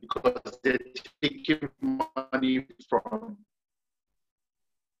because they're taking money from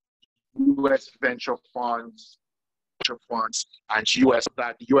US venture funds, and US,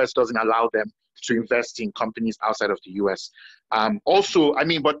 that the US doesn't allow them to invest in companies outside of the US. Also, I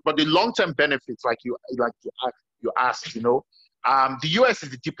mean, but the long-term benefits, like you asked, the US is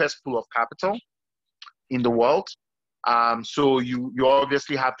the deepest pool of capital in the world. So you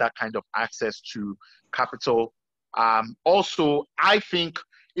obviously have that kind of access to capital. Also, I think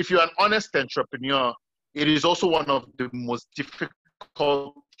if you're an honest entrepreneur, it is also one of the most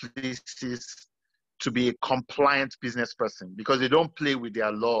difficult places to be a compliant business person because they don't play with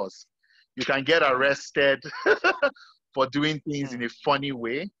their laws. You can get arrested for doing things in a funny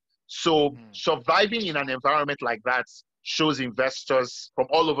way. So surviving in an environment like that shows investors from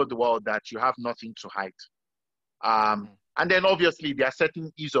all over the world that you have nothing to hide. And then obviously there are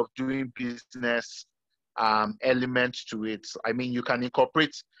certain ease of doing business elements to it. I mean, you can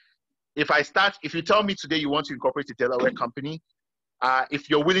incorporate, if you tell me today you want to incorporate a Delaware company, if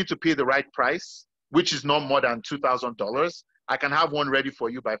you're willing to pay the right price, which is not more than $2,000, I can have one ready for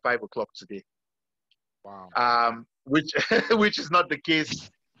you by 5 o'clock today. Wow. Which is not the case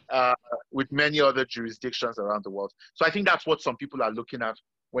with many other jurisdictions around the world. So I think that's what some people are looking at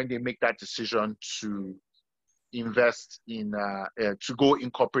when they make that decision to invest in, to go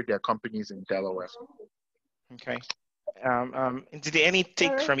incorporate their companies in Delaware. Okay. Did any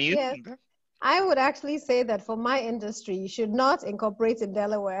take from you? Yes. I would actually say that for my industry, you should not incorporate in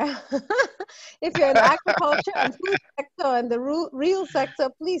Delaware. If you're in the agriculture and food sector and the real sector,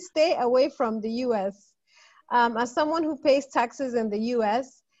 please stay away from the US. As someone who pays taxes in the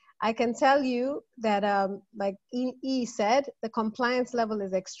US, I can tell you that, like E said, the compliance level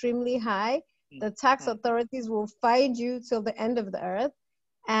is extremely high. The tax authorities will find you till the end of the earth.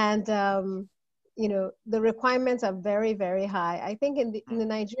 And, the requirements are very, very high. I think in the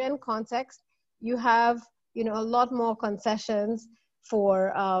Nigerian context, you have, a lot more concessions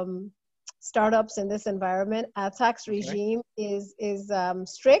for startups in this environment. Our tax regime is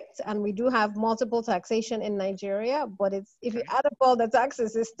strict, and we do have multiple taxation in Nigeria, but if you add up all the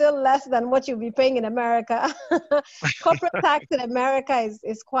taxes, it's still less than what you'll be paying in America. Corporate tax in America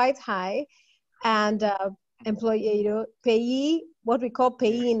is quite high, and employee, payee, what we call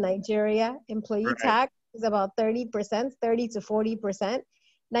payee in Nigeria, employee tax is about 30%, 30 to 40%.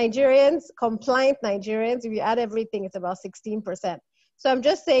 Nigerians, compliant Nigerians, if you add everything, it's about 16%. So I'm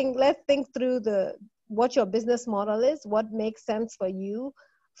just saying, let's think through what your business model is, what makes sense for you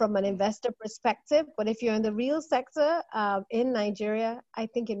from an investor perspective. But if you're in the real sector in Nigeria, I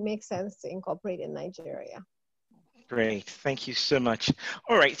think it makes sense to incorporate in Nigeria. Great, thank you so much.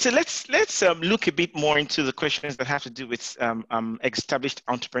 All right, so let's look a bit more into the questions that have to do with established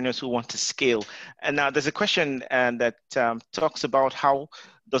entrepreneurs who want to scale. And now there's a question that talks about how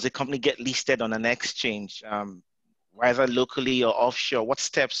does a company get listed on an exchange, whether locally or offshore? What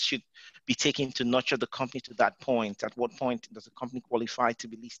steps should be taken to nurture the company to that point? At what point does a company qualify to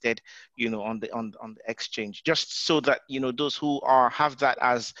be listed, on the exchange? Just so that those who have that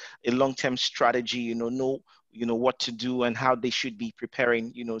as a long-term strategy, know what to do and how they should be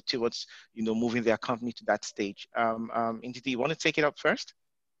preparing, towards moving their company to that stage. Ndidi, you want to take it up first?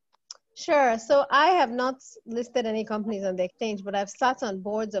 Sure. So I have not listed any companies on the exchange, but I've sat on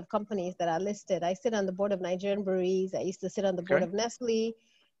boards of companies that are listed. I sit on the board of Nigerian Breweries. I used to sit on the board of Nestle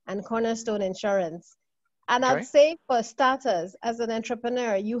and Cornerstone Insurance. And I'd say for starters, as an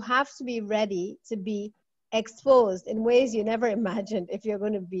entrepreneur, you have to be ready to be exposed in ways you never imagined if you're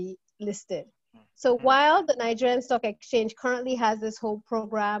going to be listed. So while the Nigerian Stock Exchange currently has this whole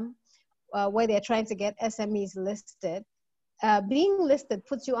program where they're trying to get SMEs listed, being listed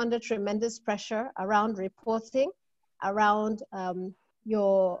puts you under tremendous pressure around reporting, around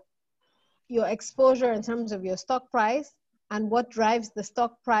your exposure in terms of your stock price and what drives the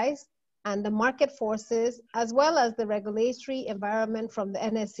stock price and the market forces, as well as the regulatory environment from the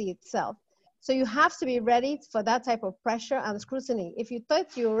NSE itself. So you have to be ready for that type of pressure and scrutiny. If you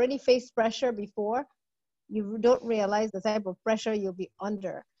thought you already faced pressure before, you don't realize the type of pressure you'll be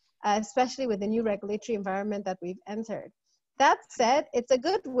under, especially with the new regulatory environment that we've entered. That said, it's a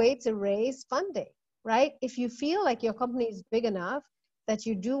good way to raise funding, right? If you feel like your company is big enough that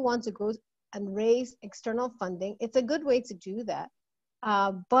you do want to go and raise external funding, it's a good way to do that.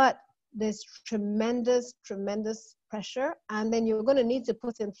 But there's tremendous pressure, and then you're going to need to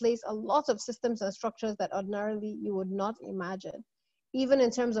put in place a lot of systems and structures that ordinarily you would not imagine, even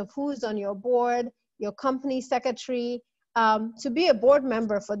in terms of who's on your board, your company secretary. To be a board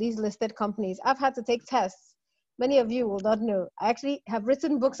member for these listed companies, I've had to take tests. Many of you will not know. I actually have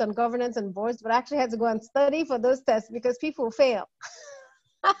written books on governance and boards, but I actually had to go and study for those tests because people fail.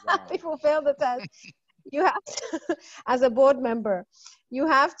 Wow. People fail the test. You have to, as a board member, you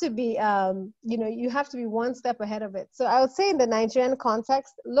have to be, you have to be one step ahead of it. So I would say in the Nigerian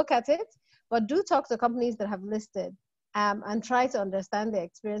context, look at it, but do talk to companies that have listed and try to understand their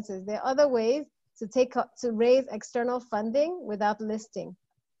experiences. There are other ways to raise external funding without listing.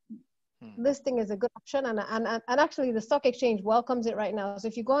 Listing is a good option, and actually the stock exchange welcomes it right now. So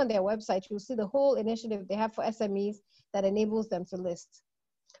if you go on their website, you'll see the whole initiative they have for SMEs that enables them to list.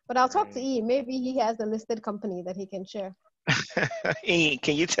 But I'll talk to Iyin. Maybe he has a listed company that he can share. Iyin,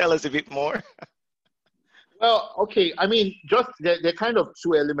 can you tell us a bit more? Well, okay. I mean, just there are kind of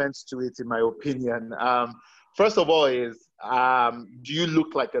two elements to it, in my opinion. First of all is, do you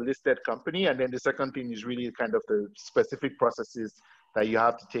look like a listed company? And then the second thing is really kind of the specific processes that you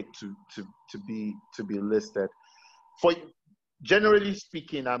have to take to be listed. For generally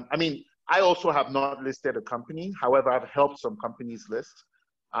speaking, I mean, I also have not listed a company. However, I've helped some companies list,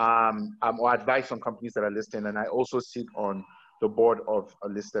 or advise some companies that are listed, and I also sit on the board of a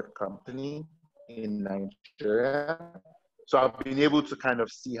listed company in Nigeria. So I've been able to kind of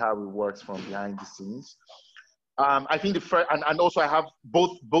see how it works from behind the scenes. I think the first, and also I have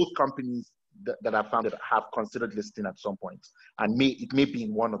both companies that I found that have considered listing at some point, and it may be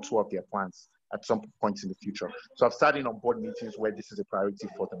in one or two of their plans at some point in the future. So I've started on board meetings where this is a priority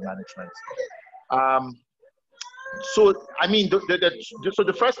for the management. So I mean, so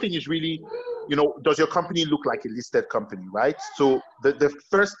the first thing is really, does your company look like a listed company, right? So the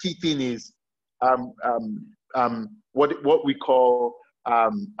first key thing is what we call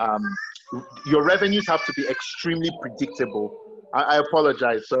your revenues have to be extremely predictable. I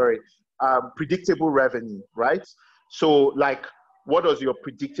apologize, sorry. Predictable revenue, right? So like, what does your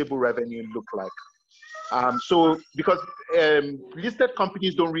predictable revenue look like? So because listed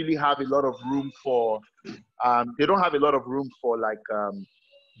companies don't really have a lot of room for, they don't have a lot of room for like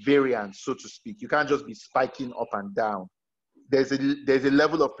variance, so to speak. You can't just be spiking up and down. There's a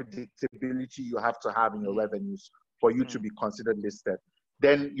level of predictability you have to have in your revenues for you to be considered listed.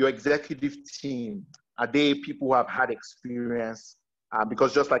 Then your executive team, are they people who have had experience?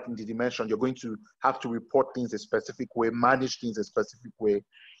 Because just like Ndidi mentioned, you're going to have to report things a specific way, manage things a specific way.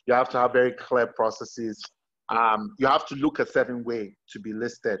 You have to have very clear processes. You have to look a certain way to be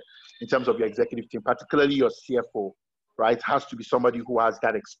listed in terms of your executive team, particularly your CFO, right? It has to be somebody who has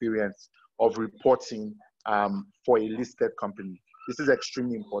that experience of reporting for a listed company. This is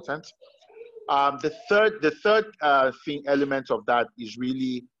extremely important. The third element of that is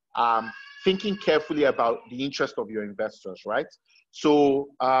really thinking carefully about the interest of your investors, right? So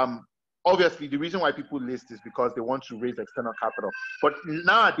obviously, the reason why people list is because they want to raise external capital. But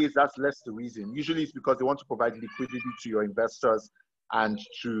nowadays, that's less the reason. Usually it's because they want to provide liquidity to your investors and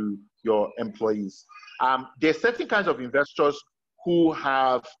to your employees. There are certain kinds of investors who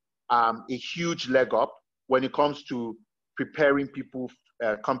have a huge leg up when it comes to preparing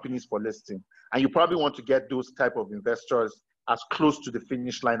companies for listing. And you probably want to get those type of investors as close to the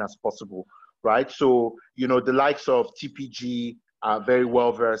finish line as possible, right? So, the likes of TPG are very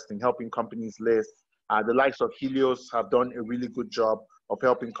well versed in helping companies list. The likes of Helios have done a really good job of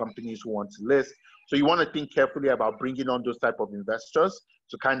helping companies who want to list. So you want to think carefully about bringing on those type of investors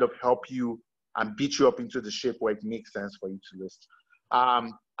to kind of help you and beat you up into the shape where it makes sense for you to list.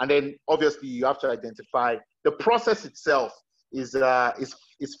 And then obviously you have to identify the process itself is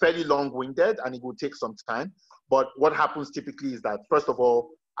fairly long-winded and it will take some time. But what happens typically is that, first of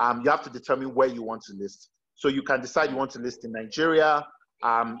all, you have to determine where you want to list. So you can decide you want to list in Nigeria.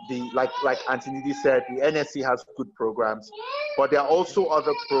 Like Auntie Ndidi said, the NSE has good programs, but there are also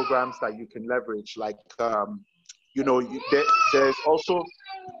other programs that you can leverage. Like there's also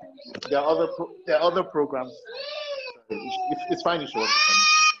there are other programs. It's fine. You should watch it.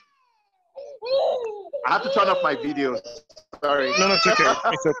 I have to turn off my videos. Sorry. No, it's okay.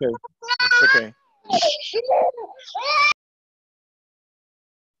 It's okay. It's okay.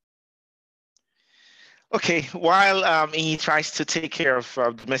 Okay, while he tries to take care of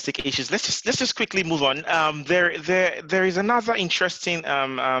domestic issues, let's just quickly move on. There is another interesting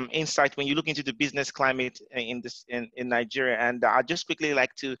insight when you look into the business climate in Nigeria, and I'd just quickly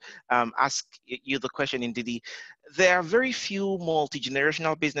like to ask you the question, Ndidi. There are very few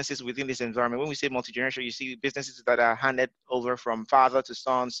multi-generational businesses within this environment. When we say multi-generational, you see businesses that are handed over from father to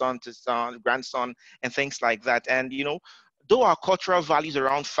son, son to son, grandson, and things like that. And though our cultural values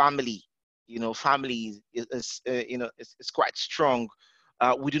around family, family is quite strong.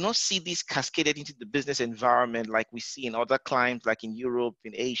 We do not see this cascaded into the business environment like we see in other climes, like in Europe,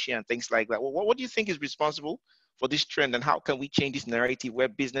 in Asia, and things like that. What do you think is responsible for this trend, and how can we change this narrative where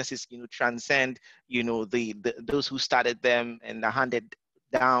businesses, transcend, those who started them and are handed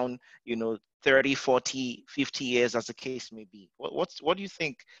down, 30, 40, 50 years, as the case may be? What do you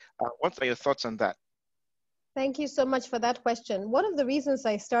think? What are your thoughts on that? Thank you so much for that question. One of the reasons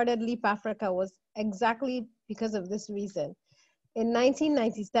I started Leap Africa was exactly because of this reason. In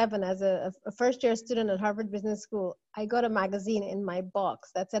 1997, as a first-year student at Harvard Business School, I got a magazine in my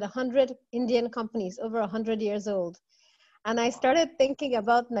box that said 100 Indian companies over 100 years old. And I started thinking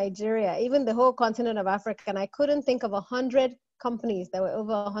about Nigeria, even the whole continent of Africa, and I couldn't think of 100 companies that were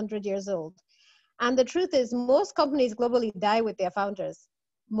over 100 years old. And the truth is, most companies globally die with their founders,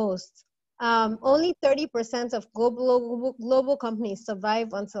 most. Only 30% of global companies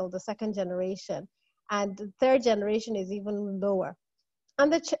survive until the second generation, and the third generation is even lower.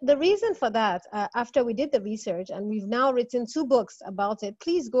 And the reason for that, after we did the research, and we've now written 2 books about it,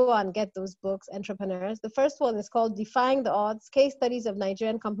 please go and get those books, entrepreneurs. The first one is called Defying the Odds, Case Studies of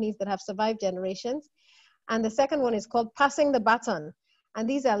Nigerian Companies That Have Survived Generations. And the second one is called Passing the Baton. And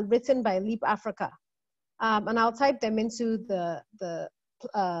these are written by Leap Africa. And I'll type them into the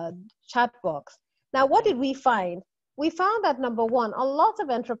chat box. Now, what did we find? We found that, number one, a lot of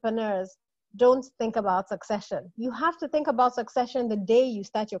entrepreneurs don't think about succession. You have to think about succession the day you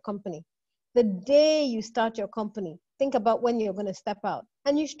start your company. The day you start your company, think about when you're going to step out.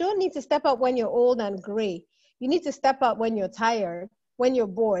 And you don't need to step out when you're old and gray. You need to step out when you're tired, when you're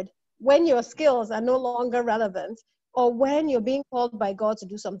bored, when your skills are no longer relevant, or when you're being called by God to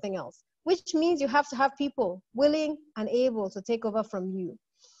do something else, which means you have to have people willing and able to take over from you.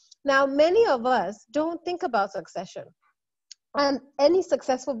 Now, many of us don't think about succession. And any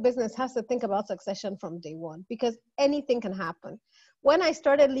successful business has to think about succession from day one, because anything can happen. When I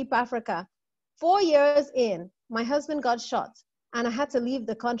started Leap Africa, 4 years in, my husband got shot and I had to leave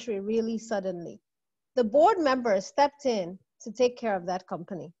the country really suddenly. The board members stepped in to take care of that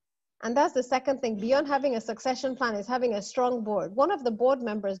company. And that's the second thing. Beyond having a succession plan is having a strong board. One of the board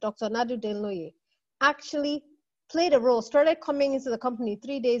members, Dr. Nadu Denloye, actually played a role, started coming into the company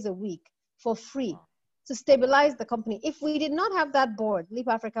 3 days a week for free to stabilize the company. If we did not have that board, Leap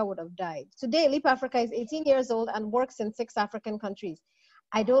Africa would have died. Today, Leap Africa is 18 years old and works in 6 African countries.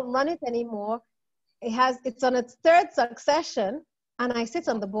 I don't run it anymore. It's on its 3rd succession, and I sit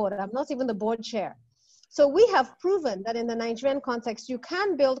on the board. I'm not even the board chair. So we have proven that in the Nigerian context, you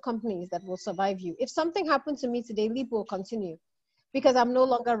can build companies that will survive you. If something happened to me today, Leap will continue because I'm no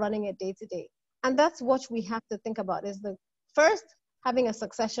longer running it day to day. And that's what we have to think about, is the first, having a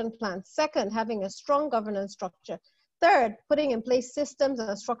succession plan. Second, having a strong governance structure. Third, putting in place systems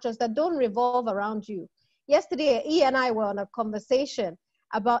and structures that don't revolve around you. Yesterday, E and I were on a conversation,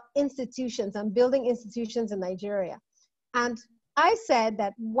 about institutions and building institutions in Nigeria. And I said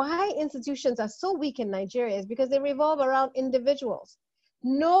that why institutions are so weak in Nigeria is because they revolve around individuals.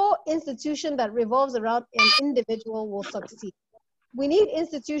 No institution that revolves around an individual will succeed. We need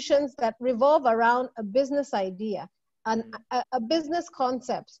institutions that revolve around a business idea, a business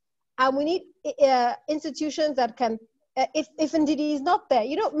concept. And we need institutions that can, if Ndidi is not there,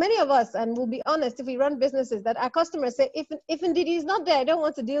 you know, many of us, and we'll be honest, if we run businesses, that our customers say, if Ndidi is not there, I don't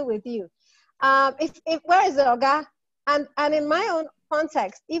want to deal with you. Where is the Oga? And in my own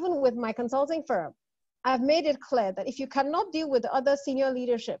context, even with my consulting firm, I've made it clear that if you cannot deal with the other senior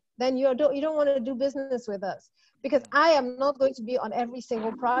leadership, then you don't want to do business with us, because I am not going to be on every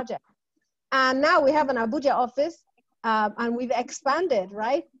single project. And now we have an Abuja office, and we've expanded,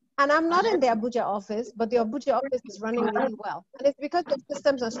 right? And I'm not in the Abuja office, but the Abuja office is running really well. And it's because of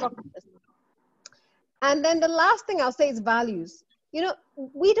systems and structures. And then the last thing I'll say is values. You know,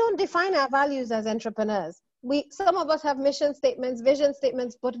 we don't define our values as entrepreneurs. Some of us have mission statements, vision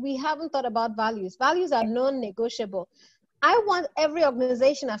statements, but we haven't thought about values. Values are non-negotiable. I want every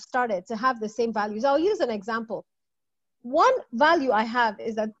organization I've started to have the same values. I'll use an example. One value I have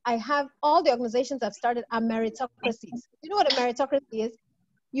is that I have all the organizations I've started are meritocracies. You know what a meritocracy is?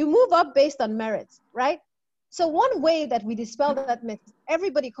 You move up based on merits, right? So one way that we dispel that myth,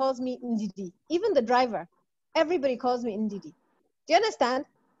 everybody calls me Ndidi, even the driver, everybody calls me Ndidi. Do you understand?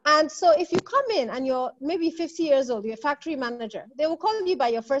 And so if you come in and you're maybe 50 years old, you're a factory manager, they will call you by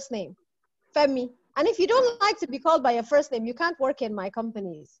your first name, Femi. And if you don't like to be called by your first name, you can't work in my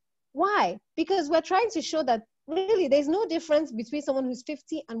companies. Why? Because we're trying to show that really there's no difference between someone who's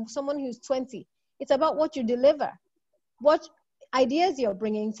 50 and someone who's 20. It's about what you deliver, what ideas you're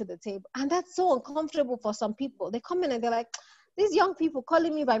bringing to the table. And that's so uncomfortable for some people. They come in and they're like, these young people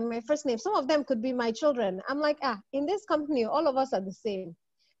calling me by my first name, some of them could be my children. I'm like, in this company, all of us are the same.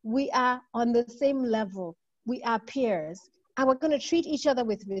 We are on the same level. We are peers. And we're going to treat each other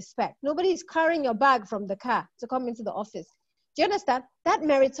with respect. Nobody's carrying your bag from the car to come into the office. Do you understand? That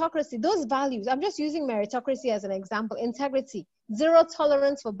meritocracy, those values, I'm just using meritocracy as an example. Integrity, zero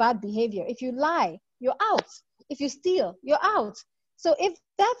tolerance for bad behavior. If you lie, you're out. If you steal, you're out. So if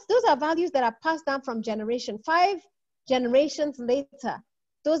those are values that are passed down from generation, 5 generations later,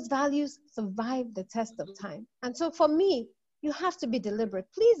 those values survive the test of time. And so for me, you have to be deliberate.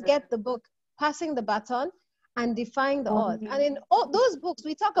 Please get the book, Passing the Baton and Defying the Odds. And in all those books,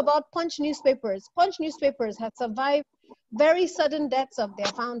 we talk about Punch newspapers. Punch newspapers have survived very sudden deaths of their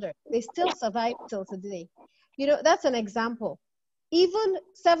founder. They still survive till today. You know, that's an example. Even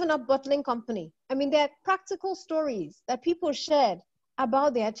 7-Up Bottling Company. I mean, there are practical stories that people shared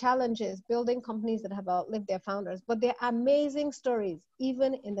about their challenges building companies that have outlived their founders. But they're amazing stories,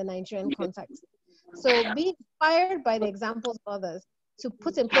 even in the Nigerian context. So be inspired by the examples of others to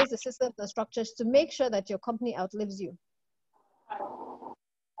put in place the systems and structures to make sure that your company outlives you.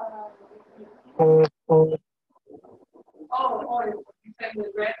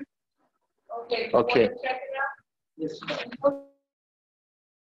 Okay.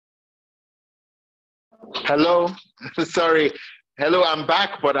 Hello, sorry. Hello, I'm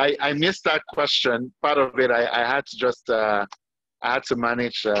back, but I missed that question. Part of it, I had to just, I had to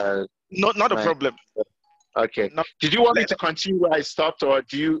manage. Not a problem. Okay. No, Did you want me to continue where I stopped, or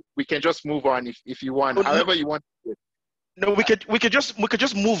we can just move on if you want, however you want to do it. No, we could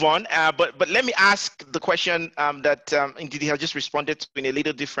just move on. But let me ask the question that Ndidi has just responded to in a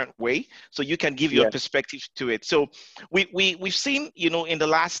little different way, so you can give your perspective to it. So we've seen, you know, in the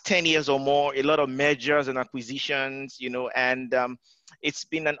last 10 years or more, a lot of mergers and acquisitions, you know, and it's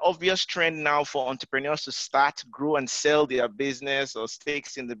been an obvious trend now for entrepreneurs to start, grow, and sell their business or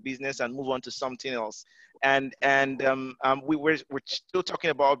stakes in the business and move on to something else. And we're still talking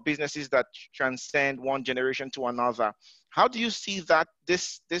about businesses that transcend one generation to another. How do you see that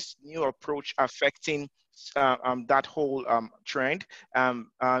this new approach affecting that whole trend?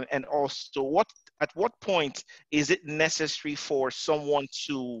 And also, at what point is it necessary for someone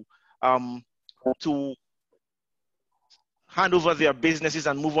to hand over their businesses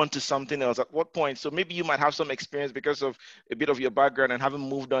and move on to something else? At what point? So maybe you might have some experience because of a bit of your background and having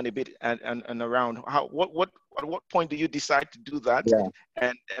moved on a bit and around. At what point do you decide to do that? Yeah.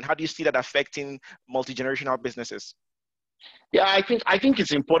 And how do you see that affecting multi-generational businesses? Yeah, I think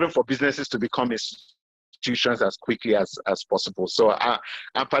it's important for businesses to become institutions as quickly as possible. So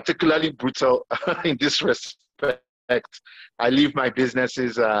I'm particularly brutal in this respect. I leave my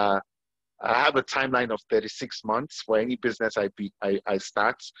businesses. I have a timeline of 36 months for any business I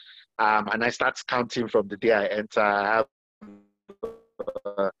start, and I start counting from the day I enter. I have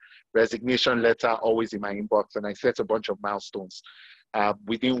a resignation letter always in my inbox, and I set a bunch of milestones.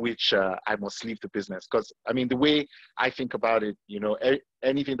 within which I must leave the business. Because I mean, the way I think about it, you know,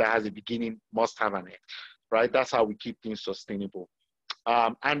 anything that has a beginning must have an end, right? That's how we keep things sustainable.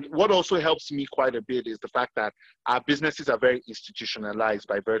 And what also helps me quite a bit is the fact that our businesses are very institutionalized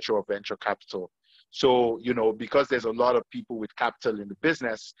by virtue of venture capital. So, you know, because there's a lot of people with capital in the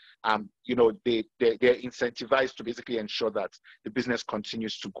business, you know, they're incentivized to basically ensure that the business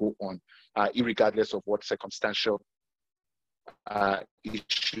continues to go on, irregardless of what circumstantial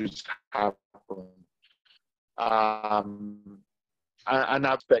issues happen. And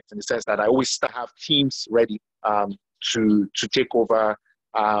aspect in the sense that I always have teams ready to take over.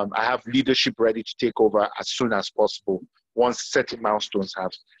 I have leadership ready to take over as soon as possible once certain milestones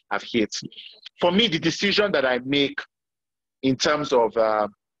have hit. For me, the decision that I make in terms of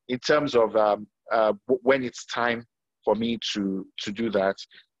when it's time for me to do that,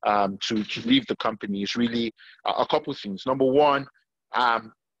 to leave the company is really a couple of things. Number one,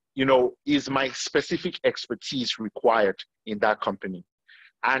 you know, is my specific expertise required in that company?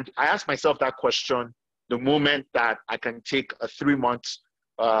 And I ask myself that question the moment that I can take a 3 months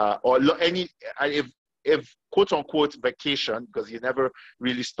or any, if quote unquote vacation, because you never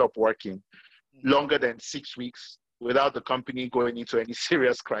really stop working, longer than 6 weeks without the company going into any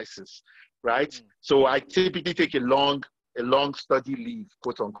serious crisis, right? So I typically take a long study leave,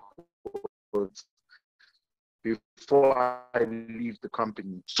 quote unquote, before I leave the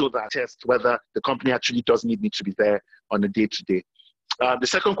company, so that I test whether the company actually does need me to be there on a day-to-day. The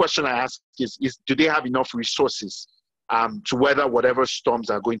second question I ask is do they have enough resources to weather whatever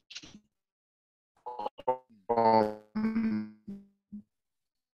storms are going to come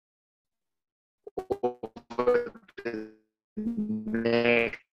over the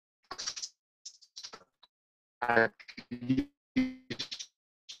next at least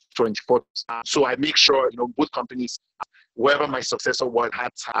 24. So I make sure, you know, both companies, whoever my successor was, had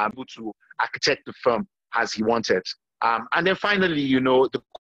time to architect the firm as he wanted. And then finally, you know, the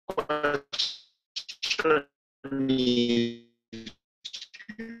question is,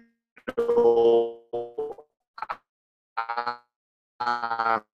 you know,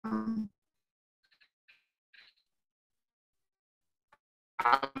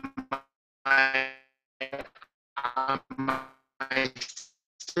 my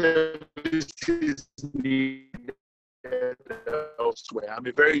services needed elsewhere. I'm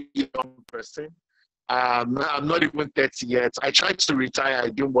a very young person. I'm not even 30 yet. I tried to retire.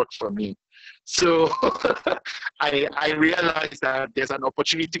 It didn't work for me. So I realized that there's an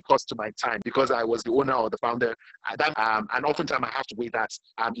opportunity cost to my time because I was the owner or the founder. And oftentimes I have to weigh that.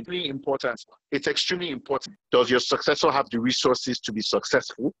 It's really important. It's extremely important. Does your successor have the resources to be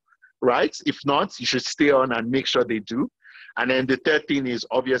successful, right? If not, you should stay on and make sure they do. And then the third thing is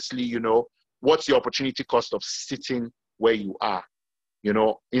obviously, you know, what's the opportunity cost of sitting where you are, you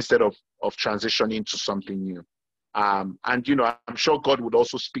know, instead of transitioning to something new. And, you know, I'm sure God would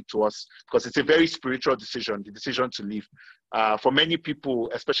also speak to us because it's a very spiritual decision, the decision to leave. For many people,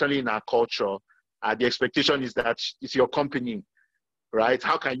 especially in our culture, the expectation is that it's your company, right?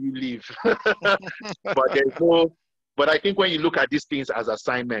 How can you leave? But I think when you look at these things as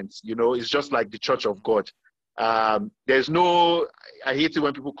assignments, you know, it's just like the church of God. There's no, I hate it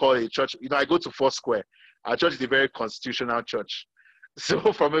when people call it a church. You know, I go to Foursquare. Our church is a very constitutional church.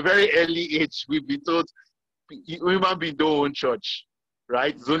 So from a very early age, we've been told human beings don't own church,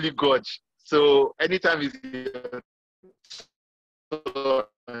 right? It's only God. So anytime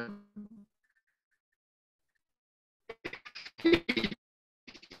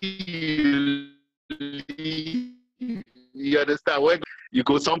you understand, when you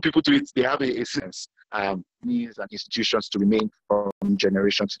go, some people do it, they have a sense, needs and institutions to remain from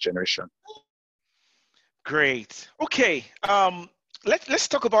generation to generation. Great. Okay. Let's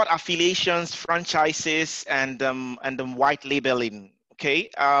talk about affiliations, franchises, and white labeling. Okay.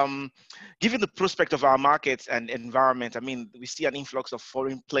 Given the prospect of our markets and environment, I mean, we see an influx of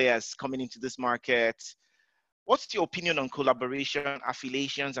foreign players coming into this market. What's your opinion on collaboration,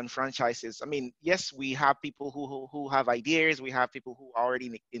 affiliations, and franchises? I mean, yes, we have people who have ideas. We have people who are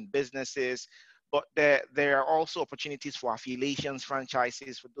already in businesses, but there are also opportunities for affiliations,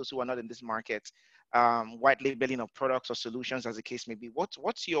 franchises for those who are not in this market, white labeling of products or solutions, as the case may be.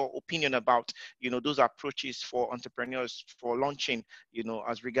 What's your opinion about, you know, those approaches for entrepreneurs for launching, you know,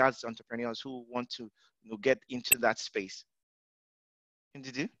 as regards entrepreneurs who want to, you know, get into that space?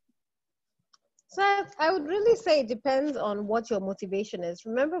 Ndidi? So I would really say it depends on what your motivation is.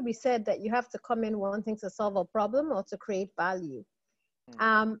 Remember, we said that you have to come in wanting to solve a problem or to create value.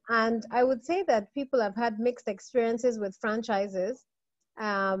 And I would say that people have had mixed experiences with franchises.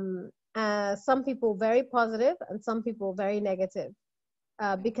 Some people very positive and some people very negative.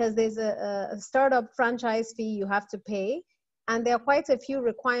 because there's a startup franchise fee you have to pay. And there are quite a few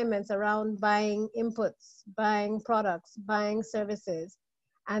requirements around buying inputs, buying products, buying services,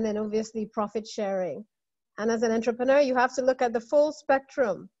 and then obviously profit sharing. And as an entrepreneur, you have to look at the full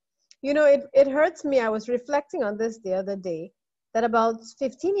spectrum. You know, it hurts me. I was reflecting on this the other day, that about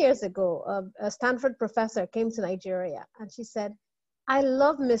 15 years ago, a Stanford professor came to Nigeria and she said, I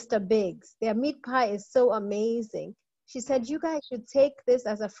love Mr. Biggs. Their meat pie is so amazing. She said, you guys should take this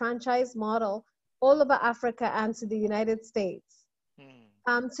as a franchise model all over Africa and to the United States.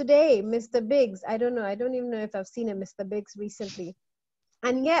 Today, Mr. Biggs, I don't even know if I've seen a Mr. Biggs recently.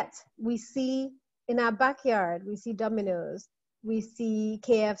 And yet we see in our backyard, we see Domino's, we see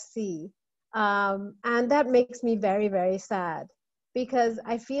KFC. And that makes me very, very sad, because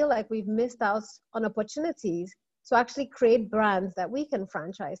I feel like we've missed out on opportunities to actually create brands that we can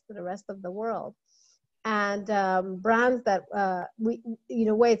franchise to the rest of the world. And brands that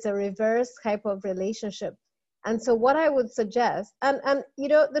where it's a reverse type of relationship. And so what I would suggest, and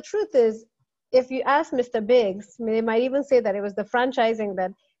the truth is, if you ask Mr. Biggs, they might even say that it was the franchising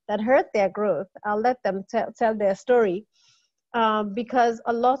that hurt their growth. I'll let them tell their story, because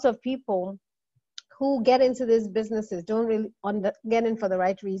a lot of people who get into these businesses don't really get in for the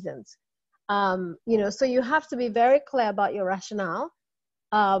right reasons. So you have to be very clear about your rationale,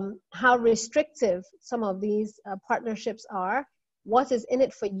 how restrictive some of these partnerships are, what is in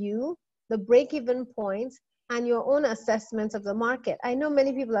it for you, the break-even point, and your own assessment of the market. I know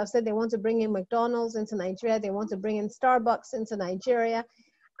many people have said they want to bring in McDonald's into Nigeria, they want to bring in Starbucks into Nigeria.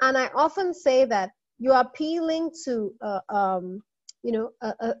 And I often say that you are appealing to 1%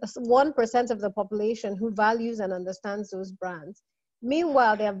 of the population who values and understands those brands.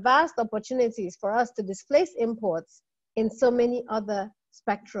 Meanwhile, there are vast opportunities for us to displace imports in so many other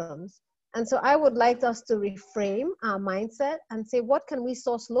spectrums. And so I would like us to reframe our mindset and say, what can we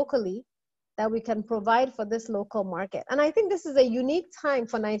source locally that we can provide for this local market? And I think this is a unique time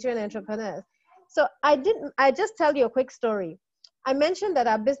for Nigerian entrepreneurs. So I just tell you a quick story. I mentioned that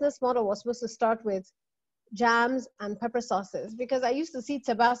our business model was supposed to start with jams and pepper sauces, because I used to see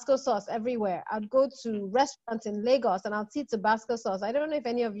Tabasco sauce everywhere. I'd go to restaurants in Lagos and I'd see Tabasco sauce. I don't know if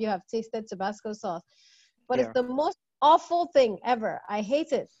any of you have tasted Tabasco sauce, but it's the most awful thing ever. I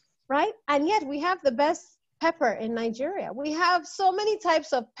hate it, right? And yet we have the best pepper in Nigeria. We have so many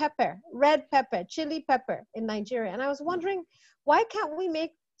types of pepper, red pepper, chili pepper in Nigeria. And I was wondering, why can't we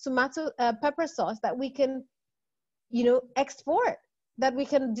make tomato pepper sauce that we can, export, that we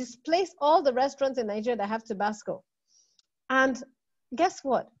can displace all the restaurants in Nigeria that have Tabasco? And guess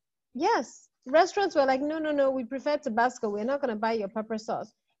what? Yes, restaurants were like, no, we prefer Tabasco. We're not going to buy your pepper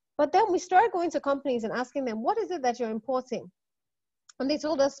sauce. But then we started going to companies and asking them, what is it that you're importing? And they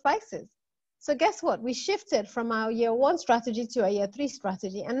told us spices. So guess what? We shifted from our year 1 strategy to a year 3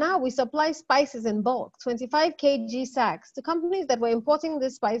 strategy. And now we supply spices in bulk, 25 kg sacks, to companies that were importing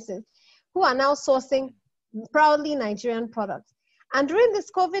these spices, who are now sourcing proudly Nigerian products. And during this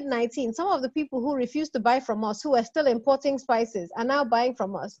COVID-19, some of the people who refused to buy from us, who were still importing spices, are now buying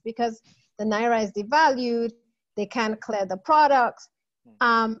from us because the Naira is devalued, they can't clear the products,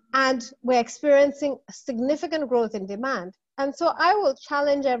 and we're experiencing significant growth in demand. And so I will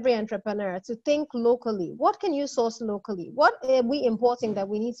challenge every entrepreneur to think locally. What can you source locally? What are we importing that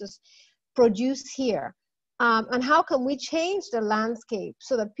we need to produce here? And how can we change the landscape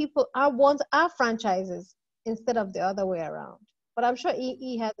so that people want our franchises instead of the other way around? But I'm sure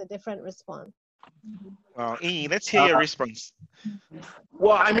E has a different response. Well, Iyin, let's hear your response.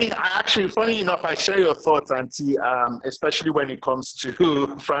 Well, I mean, actually, funny enough, I share your thoughts, Auntie, especially when it comes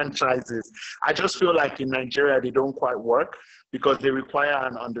to franchises. I just feel like in Nigeria, they don't quite work because they require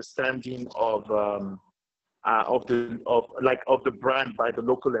an understanding of the brand by the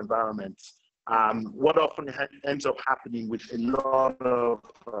local environment. What often ends up happening with a lot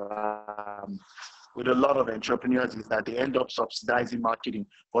of entrepreneurs is that they end up subsidizing marketing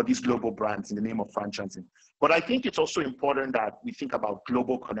for these global brands in the name of franchising. But I think it's also important that we think about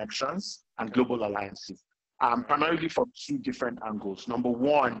global connections and global alliances, primarily from 2 different angles. Number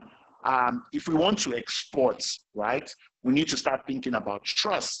one, if we want to export, right, we need to start thinking about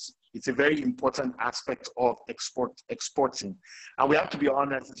trust. It's a very important aspect of exporting. And we have to be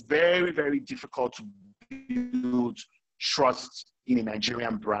honest, it's very, very difficult to build trust in a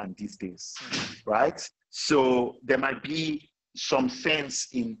Nigerian brand these days, right? So there might be some sense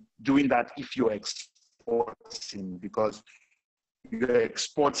in doing that if you're exporting, because you're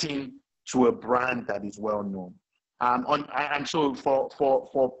exporting to a brand that is well known. And so for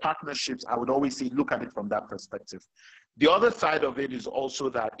partnerships, I would always say, look at it from that perspective. The other side of it is also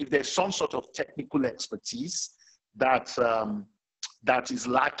that if there's some sort of technical expertise that that is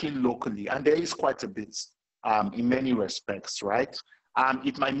lacking locally, and there is quite a bit in many respects, right?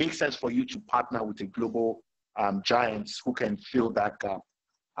 It might make sense for you to partner with a global giant who can fill that gap.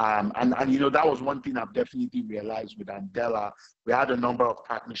 And you know, that was one thing I've definitely realized with Andela. We had a number of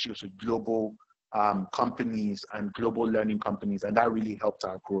partnerships with global companies and global learning companies, and that really helped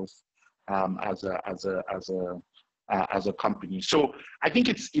our growth as a company. So I think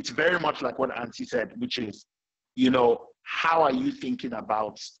it's very much like what Auntie said, which is, you know, how are you thinking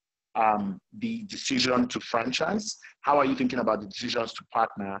about the decision to franchise? How are you thinking about the decisions to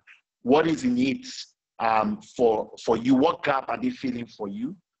partner? What is in it for you? What gap are they filling for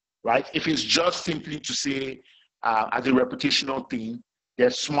you, right? If it's just simply to say as a reputational thing,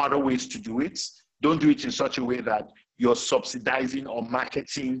 there's smarter ways to do it. Don't do it in such a way that you're subsidizing or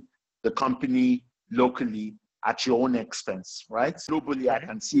marketing the company locally at your own expense, right? Globally, I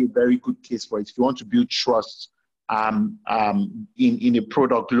can see a very good case for it. If you want to build trust in a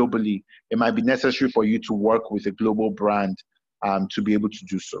product globally, it might be necessary for you to work with a global brand to be able to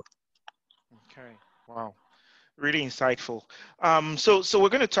do so. Okay, wow. Really insightful. So we're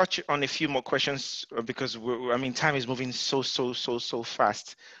going to touch on a few more questions because I mean, time is moving so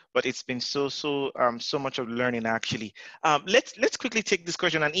fast, but it's been so much of learning actually. Let's quickly take this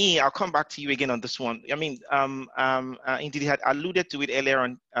question, and Iyin, I'll come back to you again on this one. I mean, Ndidi had alluded to it earlier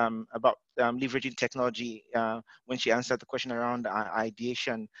on about leveraging technology when she answered the question around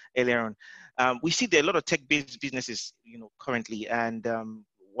ideation earlier on. We see there are a lot of tech-based businesses, you know, currently, and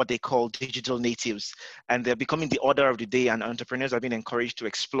what they call digital natives, and they're becoming the order of the day, and entrepreneurs are being encouraged to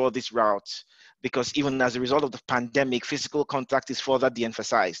explore this route because even as a result of the pandemic, physical contact is further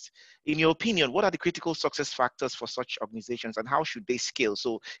de-emphasized. In your opinion, what are the critical success factors for such organizations and how should they scale?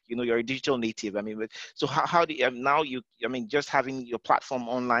 So, you know, you're a digital native. I mean, so how do you, now you, I mean, just having your platform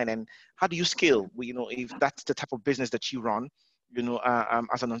online, and how do you scale? You know, if that's the type of business that you run, you know,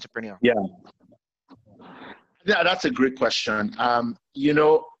 as an entrepreneur? Yeah, that's a great question. You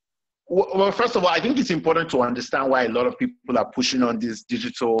know, well, first of all, I think it's important to understand why a lot of people are pushing on this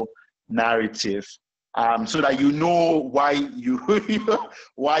digital narrative, so that you know why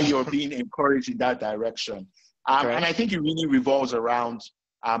why you're being encouraged in that direction. And I think it really revolves around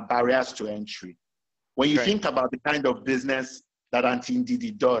barriers to entry. When you think about the kind of business that Auntie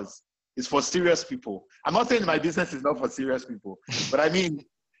Ndidi does, it's for serious people. I'm not saying my business is not for serious people, but I mean,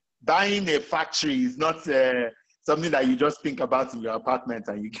 buying a factory is not something that you just think about in your apartment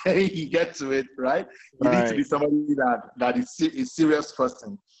and you get to it, right? You need to be somebody that is a serious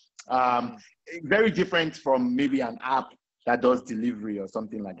person. Very different from maybe an app that does delivery or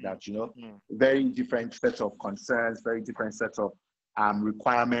something like that, you know? Very different set of concerns, very different set of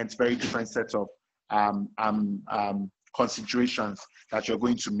requirements, very different set of considerations that you're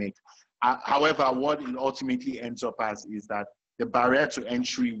going to make. However, what it ultimately ends up as is that the barrier to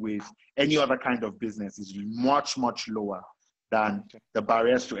entry with any other kind of business is much lower than the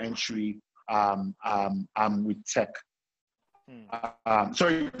barriers to entry with tech.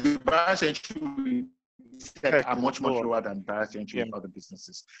 Sorry, the barriers to entry with tech are much lower than barriers to entry with other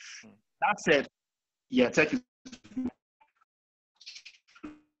businesses. That said, yeah, tech is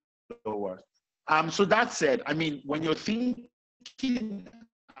lower. So that said, I mean, when you're thinking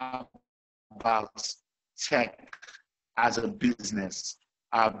about tech as a business,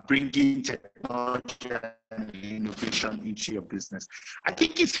 bringing technology and innovation into your business, I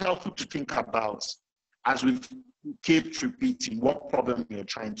think it's helpful to think about, as we've kept repeating, what problem you're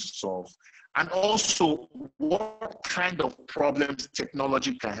trying to solve, and also what kind of problems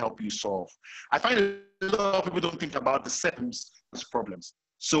technology can help you solve. I find a lot of people don't think about the systems problems.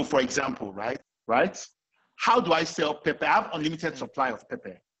 So, for example, right? How do I sell pepper? I have unlimited supply of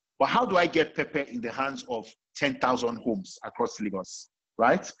pepper, but how do I get pepper in the hands of 10,000 homes across Lagos,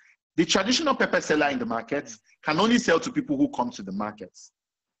 right? The traditional pepper seller in the market can only sell to people who come to the markets.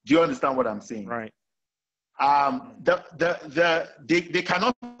 Do you understand what I'm saying? Right. They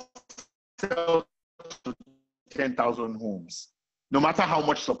cannot sell to 10,000 homes, no matter how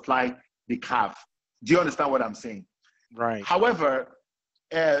much supply they have. Do you understand what I'm saying? Right. However,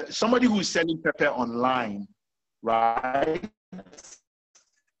 somebody who is selling pepper online, right,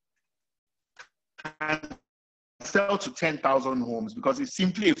 can sell to 10,000 homes because it's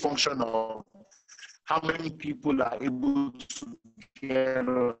simply a function of how many people are able to get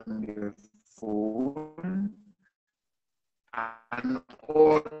on their phone and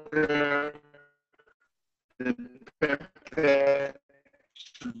order the pepper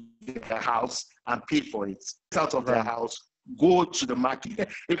to their house and pay for it. Out of their house, go to the market.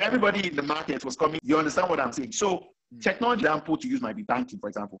 If everybody in the market was coming, you understand what I'm saying? So technology example to use might be banking, for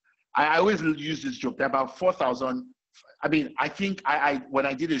example. I always use this joke. There are about 4,000 I mean, I think when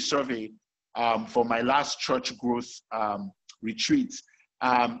I did a survey for my last church growth retreat,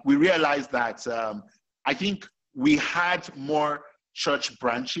 we realized that I think we had more church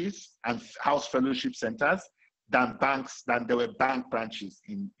branches and house fellowship centers than there were bank branches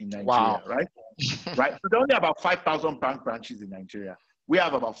in Nigeria, Wow. right? Right. So there are only about 5,000 bank branches in Nigeria. We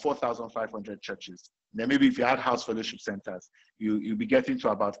have about 4,500 churches. Then maybe if you had house fellowship centers, you'll be getting to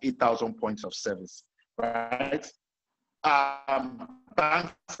about 8,000 points of service, right?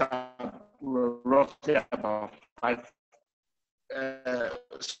 Banks are roughly about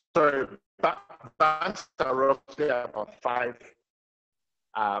banks are roughly about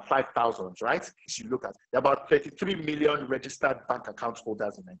 5,000, right? If you look at, there are about 33 million registered bank account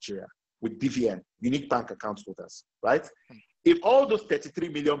holders in Nigeria with BVN, unique bank account holders, right? If all those 33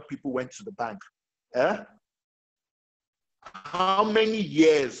 million people went to the bank, how many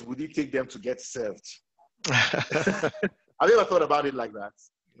years would it take them to get served? Have you ever thought about it like that?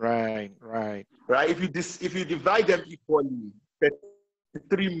 Right. Right. If you divide them equally,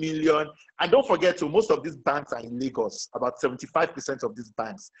 33 million, and don't forget, so most of these banks are in Lagos. About 75% of these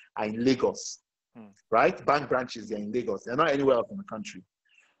banks are in Lagos, right? Bank branches are in Lagos. They're not anywhere else in the country.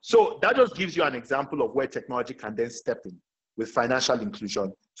 So that just gives you an example of where technology can then step in with financial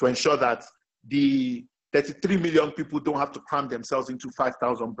inclusion to ensure that the 33 million people don't have to cram themselves into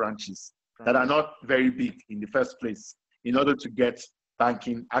 5,000 branches that are not very big in the first place in order to get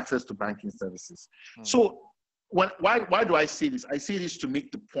access to banking services. So why do I say this? I say this to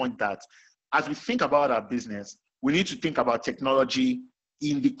make the point that as we think about our business, we need to think about technology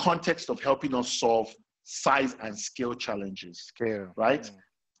in the context of helping us solve size and scale challenges, right?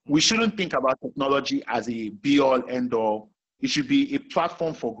 We shouldn't think about technology as a be-all, end-all. It should be a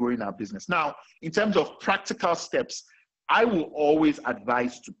platform for growing our business. Now, in terms of practical steps, I will always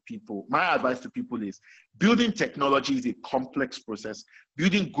advise to people, my advice to people is building technology is a complex process.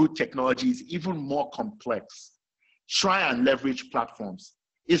 Building good technology is even more complex. Try and leverage platforms.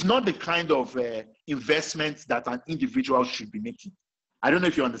 It's not the kind of investment that an individual should be making. I don't know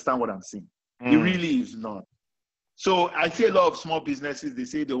if you understand what I'm saying. It really is not. So I see a lot of small businesses, they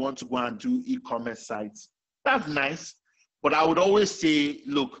say they want to go and do e-commerce sites. That's nice. But I would always say,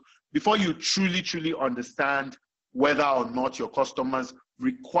 look, before you truly understand whether or not your customers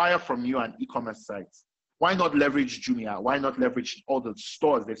require from you an e-commerce site, why not leverage Jumia? Why not leverage all the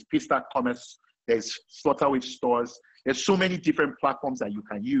stores? There's Paystack Commerce, there's Flutterwave stores. There's so many different platforms that you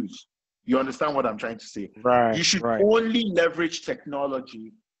can use. You understand what I'm trying to say? Right. You should only leverage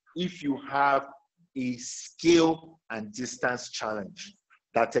technology if you have a scale and distance challenge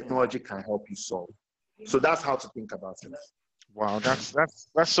that technology can help you solve. So that's how to think about it. Wow, that's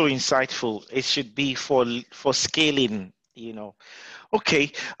so insightful. It should be for scaling, you know.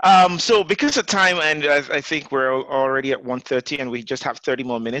 Okay, so because of time, and I think we're already at 1:30, and we just have 30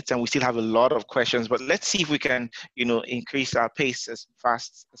 more minutes, and we still have a lot of questions. But let's see if we can, increase our pace as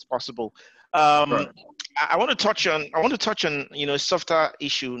fast as possible. Right. I want to touch on a softer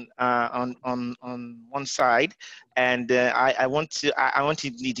issue on one side, and I want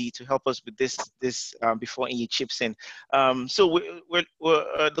Ndidi to help us with this before Iyin chips in. So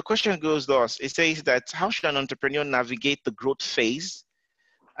the question goes thus: it says that how should an entrepreneur navigate the growth phase,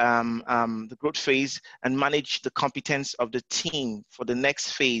 and manage the competence of the team for the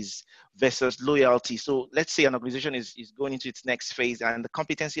next phase versus loyalty? So let's say an organization is going into its next phase, and the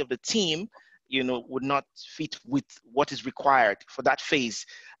competency of the team, would not fit with what is required for that phase.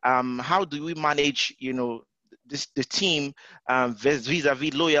 How do we manage, the team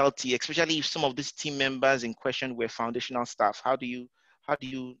vis-a-vis loyalty, especially if some of these team members in question were foundational staff? How do you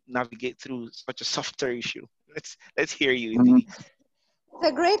navigate through such a softer issue? Let's hear you, Ndidi. It's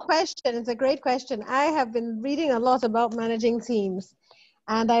a great question. It's a great question. I have been reading a lot about managing teams,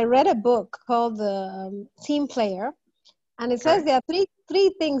 and I read a book called The Team Player, and it says there are three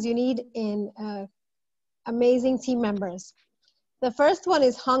things you need in amazing team members. The first one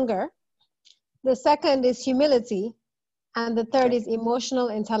is hunger. The second is humility. And the third is emotional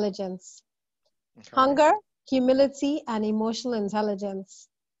intelligence. Hunger, humility, and emotional intelligence.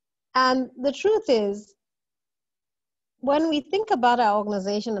 And the truth is, when we think about our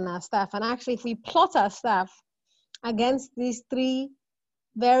organization and our staff, and actually if we plot our staff against these three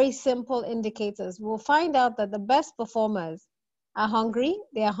very simple indicators, we'll find out that the best performers are hungry,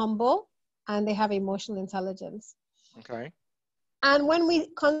 they are humble, and they have emotional intelligence. Okay. And when we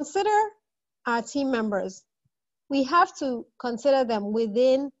consider our team members, we have to consider them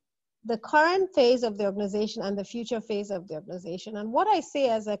within the current phase of the organization and the future phase of the organization. And what I say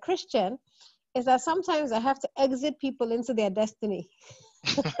as a Christian is that sometimes I have to exit people into their destiny.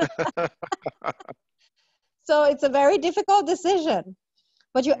 So it's a very difficult decision,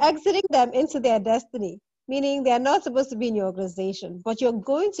 but you're exiting them into their destiny, meaning they're not supposed to be in your organization, but you're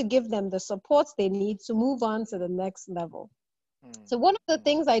going to give them the support they need to move on to the next level. So one of the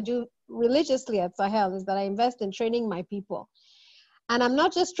things I do religiously at Sahel is that I invest in training my people. And I'm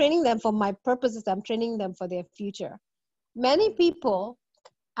not just training them for my purposes, I'm training them for their future. Many people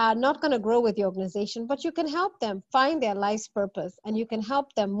are not going to grow with your organization, but you can help them find their life's purpose, and you can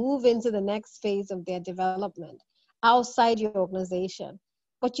help them move into the next phase of their development outside your organization.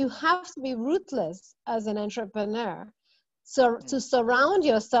 But you have to be ruthless as an entrepreneur. So to surround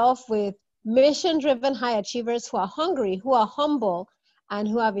yourself with mission-driven high achievers who are hungry, who are humble, and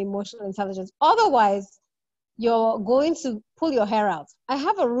who have emotional intelligence. Otherwise, you're going to pull your hair out. I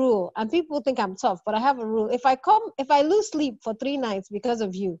have a rule, and people think I'm tough, but I have a rule. If I lose sleep for 3 nights because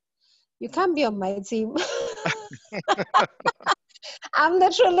of you, you can't be on my team. I'm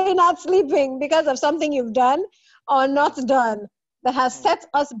literally not sleeping because of something you've done or not done that has set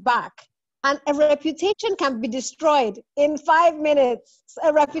us back. And a reputation can be destroyed in 5 minutes,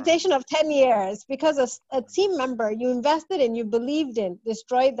 a reputation of 10 years, because a team member you invested in, you believed in,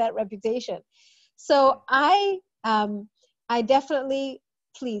 destroyed that reputation. So I definitely,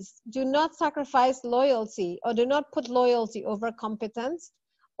 please do not sacrifice loyalty, or do not put loyalty over competence.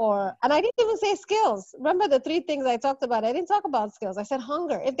 And I didn't even say skills. Remember the 3 things I talked about? I didn't talk about skills. I said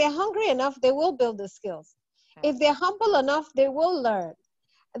hunger. If they're hungry enough, they will build the skills. If they're humble enough, they will learn.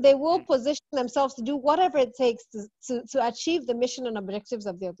 They will position themselves to do whatever it takes to achieve the mission and objectives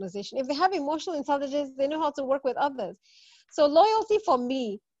of the organization. If they have emotional intelligence, they know how to work with others. So loyalty for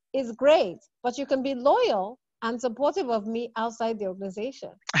me is great, but you can be loyal and supportive of me outside the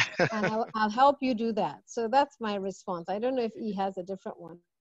organization. And I'll help you do that. So that's my response. I don't know if E has a different one.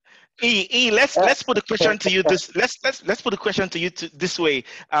 Let's put the question to you let's put the question to you this way.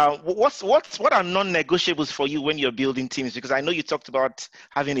 What are non-negotiables for you when you're building teams? Because I know you talked about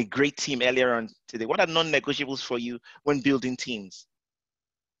having a great team earlier on today. What are non-negotiables for you when building teams?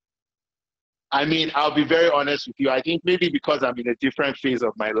 I mean, I'll be very honest with you. I think maybe because I'm in a different phase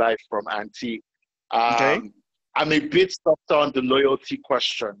of my life from Auntie, Okay. I'm a bit softer on the loyalty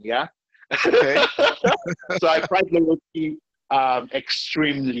question, yeah? Okay. So I prize loyalty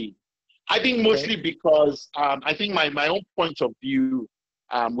extremely. I think mostly because I think my own point of view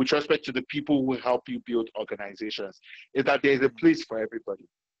with respect to the people who help you build organizations is that there's a place for everybody,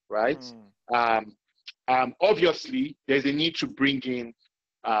 right? Obviously, there's a need to bring in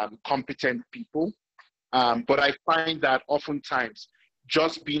competent people, but I find that oftentimes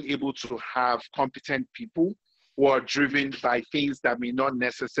just being able to have competent people who are driven by things that may not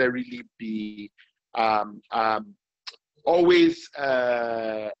necessarily be always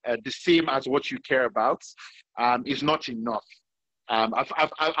the same as what you care about is not enough.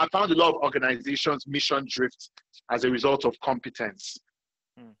 I found a lot of organizations mission drift as a result of competence.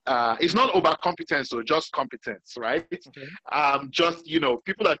 It's not about competence or just competence, right? Just,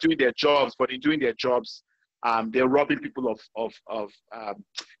 people are doing their jobs, but in doing their jobs, they're robbing people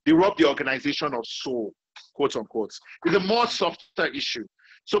they rob the organization of soul, quote unquote. It's a more softer issue.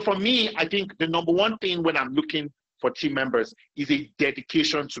 So for me, I think the number one thing when I'm looking for team members is a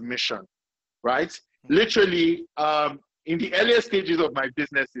dedication to mission, right? Literally, in the earlier stages of my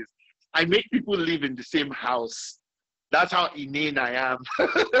businesses, I make people live in the same house. That's how inane I am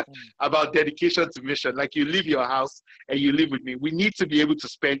about dedication to mission. Like, you leave your house and you live with me. We need to be able to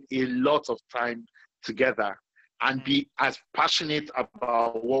spend a lot of time together and be as passionate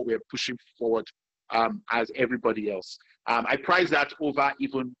about what we're pushing forward as everybody else. I prize that over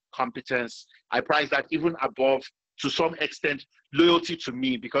even competence. I prize that even above, to some extent, loyalty to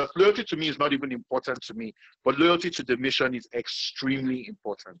me, because loyalty to me is not even important to me, but loyalty to the mission is extremely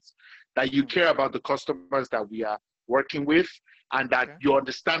important. That you care about the customers that we are working with, and that you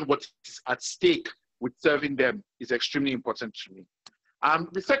understand what's at stake with serving them is extremely important to me.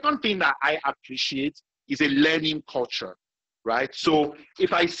 The second thing that I appreciate is a learning culture, right? So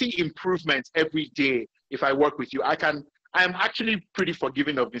if I see improvements every day, if I work with you, I'm actually pretty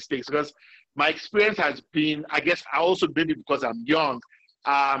forgiving of mistakes, because my experience has been, I guess I also maybe because I'm young,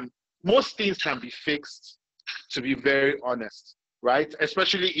 most things can be fixed, to be very honest, right?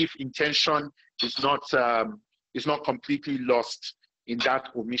 Especially if intention is not completely lost in that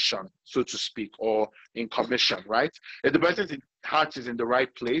omission, so to speak, or in commission, right? If the person's heart is in the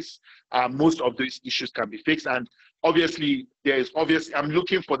right place, most of these issues can be fixed. And obviously, I'm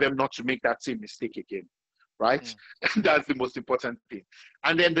looking for them not to make that same mistake again, right? That's the most important thing.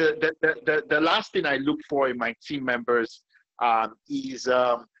 And then the last thing I look for in my team members is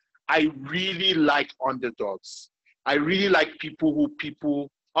I really like underdogs. I really like people who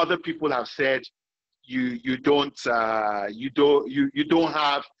other people have said, you don't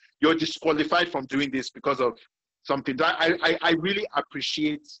have, you're disqualified from doing this because of something. I really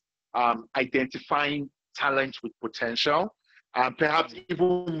appreciate identifying talent with potential, perhaps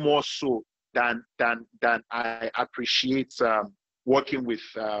even more so than I appreciate working with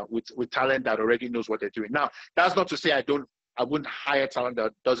talent that already knows what they're doing. Now, that's not to say I wouldn't hire talent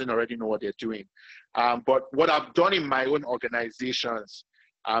that doesn't already know what they're doing. But what I've done in my own organizations,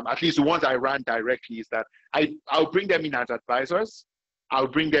 at least the ones I ran directly, is that I'll bring them in as advisors. I'll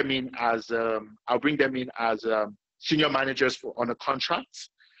bring them in as senior managers on a contract.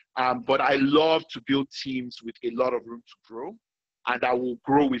 But I love to build teams with a lot of room to grow, and that will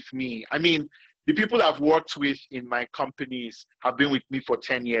grow with me. I mean, the people I've worked with in my companies have been with me for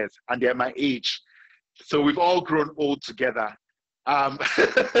 10 years, and they're my age. So we've all grown old together.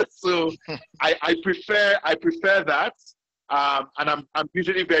 So I prefer that. And I'm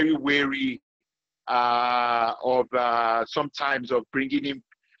usually very wary of sometimes of bringing in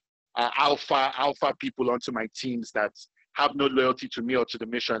alpha people onto my teams that have no loyalty to me or to the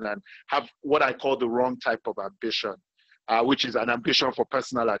mission, and have what I call the wrong type of ambition, which is an ambition for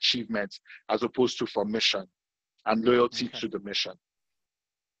personal achievement as opposed to for mission and loyalty to the mission.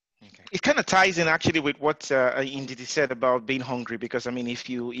 Okay. It kind of ties in actually with what Ndidi said about being hungry, because I mean, if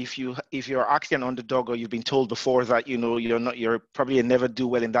you're actually an underdog, or you've been told before that you're probably a never do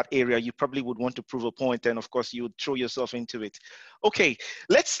well in that area, you probably would want to prove a point, and of course you would throw yourself into it. Okay,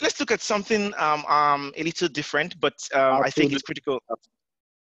 let's look at something a little different, but I think it's critical.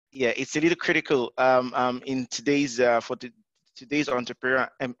 Yeah, it's a little critical in today's today's entrepreneur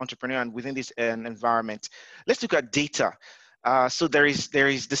and within this environment. Let's look at data. So there is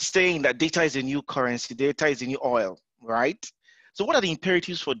the saying that data is a new currency, data is a new oil, right? So what are the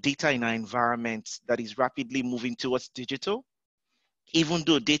imperatives for data in our environment that is rapidly moving towards digital, even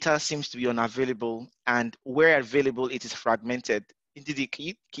though data seems to be unavailable, and where available, it is fragmented? Ndidi,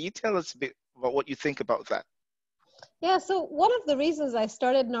 can you tell us a bit about what you think about that? Yeah, so one of the reasons I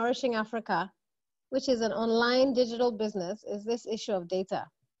started Nourishing Africa, which is an online digital business, is this issue of data.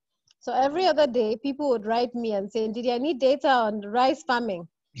 So every other day, people would write me and say, Ndidi, I need data on rice farming.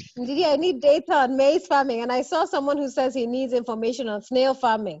 Ndidi, I need data on maize farming. And I saw someone who says he needs information on snail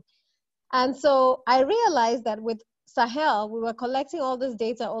farming. And so I realized that with Sahel, we were collecting all this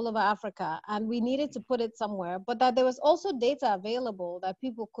data all over Africa, and we needed to put it somewhere, but that there was also data available that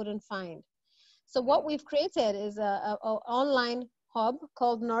people couldn't find. So what we've created is an online hub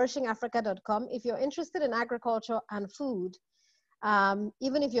called nourishingafrica.com. If you're interested in agriculture and food,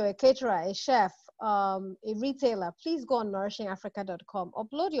 even if you're a caterer, a chef, a retailer, please go on nourishingafrica.com,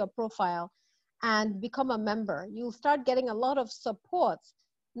 upload your profile and become a member. You'll start getting a lot of support,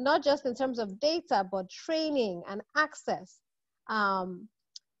 not just in terms of data, but training and access.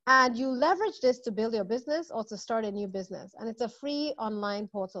 And you leverage this to build your business or to start a new business. And it's a free online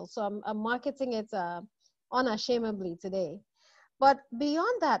portal. So I'm marketing it unashamedly today. But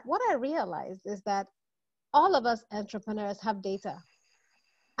beyond that, what I realized is that all of us entrepreneurs have data.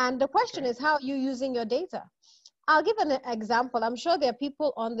 And the question is, how are you using your data? I'll give an example. I'm sure there are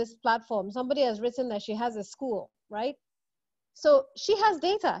people on this platform. Somebody has written that she has a school, right? So she has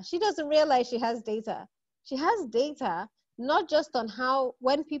data. She doesn't realize she has data. She has data not just on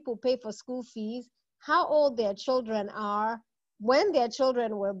when people pay for school fees, how old their children are, when their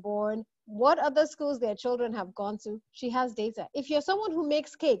children were born, what other schools their children have gone to. She has data. If you're someone who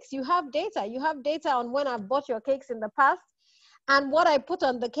makes cakes, you have data. You have data on when I've bought your cakes in the past and what I put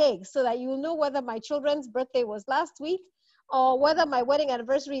on the cake, so that you'll know whether my children's birthday was last week or whether my wedding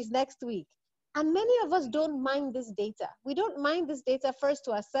anniversary is next week. And many of us don't mine this data. We don't mine this data first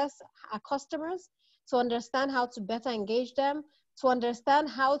to assess our customers, to understand how to better engage them, to understand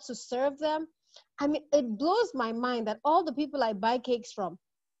how to serve them. I mean, it blows my mind that all the people I buy cakes from,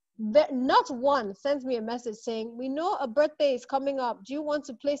 not one sends me a message saying, we know a birthday is coming up. Do you want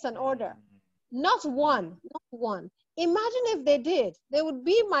to place an order? Not one, not one. Imagine if they did. They would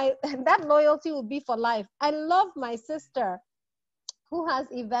be that loyalty would be for life. I love my sister who has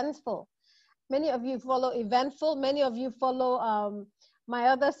Eventful. Many of you follow Eventful. Many of you follow my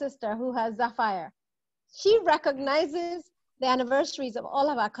other sister who has Sapphire. She recognizes the anniversaries of all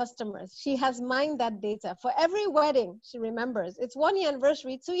of our customers. She has mined that data. For every wedding, she remembers. It's 1 year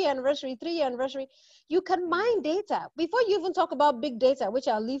anniversary, 2 year anniversary, 3 year anniversary. You can mine data. Before you even talk about big data, which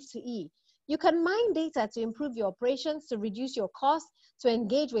I'll leave to E, you can mine data to improve your operations, to reduce your costs, to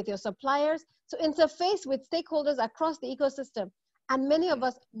engage with your suppliers, to interface with stakeholders across the ecosystem. And many of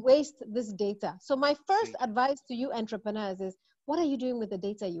us waste this data. So my first advice to you entrepreneurs is, what are you doing with the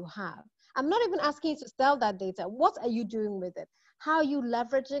data you have? I'm not even asking you to sell that data. What are you doing with it? How are you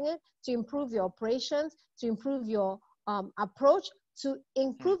leveraging it to improve your operations, to improve your approach, to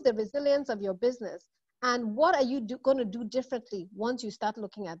improve the resilience of your business? And what are you going to do differently once you start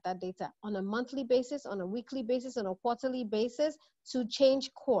looking at that data on a monthly basis, on a weekly basis, on a quarterly basis to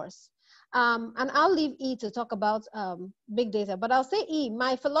change course? And I'll leave E to talk about big data, but I'll say, E,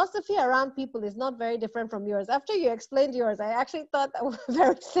 my philosophy around people is not very different from yours. After you explained yours, I actually thought that was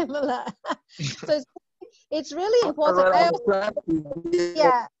very similar. So it's really important.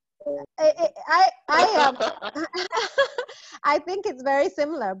 Yeah, I think it's very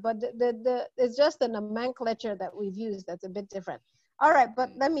similar, but it's just the nomenclature that we've used that's a bit different. All right, but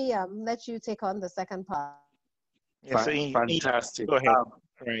let me let you take on the second part. Yeah, so Fantastic. Go ahead.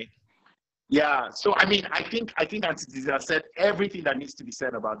 Right. Yeah, so I mean, I think Auntie Ndidi said everything that needs to be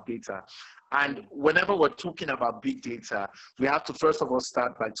said about data. And whenever we're talking about big data, we have to first of all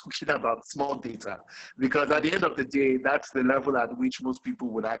start by talking about small data, because at the end of the day, that's the level at which most people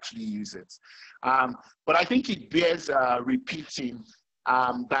would actually use it. But I think it bears repeating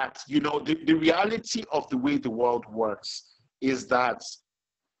that, you know, the reality of the way the world works is that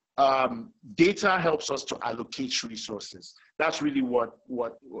data helps us to allocate resources. That's really what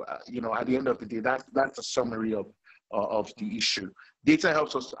you know, at the end of the day, that's a summary of the issue. Data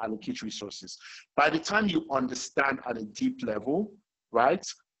helps us to allocate resources. By the time you understand at a deep level, right,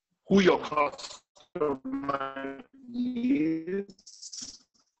 who your customer is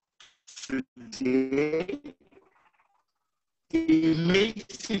today, it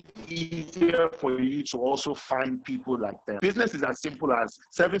makes it easier for you to also find people like them. Business is as simple as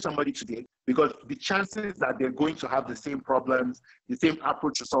serving somebody today, because the chances that they're going to have the same problems, the same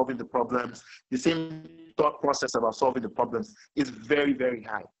approach to solving the problems, the same thought process about solving the problems is very, very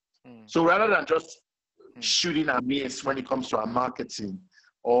high. So rather than just shooting a miss when it comes to our marketing,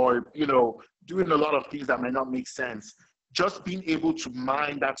 or, you know, doing a lot of things that might not make sense, just being able to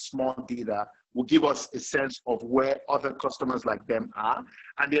mine that small data will give us a sense of where other customers like them are.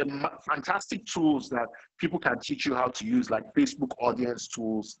 And there are fantastic tools that people can teach you how to use, like Facebook audience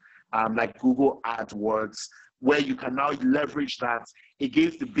tools, like Google AdWords, where you can now leverage that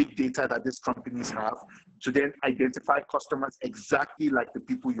against the big data that these companies have to then identify customers exactly like the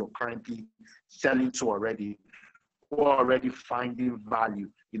people you're currently selling to already, who are already finding value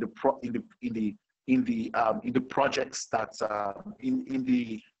in the projects that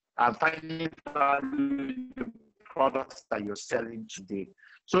finding value in the products that you're selling today.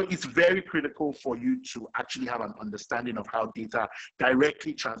 So it's very critical for you to actually have an understanding of how data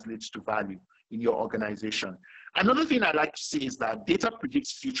directly translates to value in your organization. Another thing I like to see is that data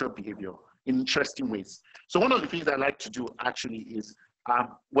predicts future behavior in interesting ways. So one of the things I like to do actually is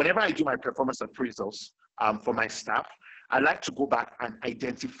whenever I do my performance appraisals for my staff, I like to go back and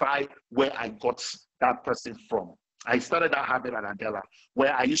identify where I got that person from. I started that habit at Adela,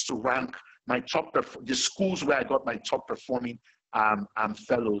 where I used to rank my the schools where I got my top performing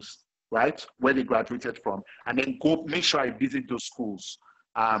fellows, right, where they graduated from, and then go make sure I visit those schools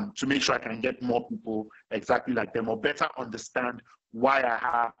to make sure I can get more people exactly like them, or better understand why I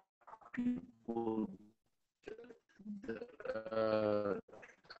have people.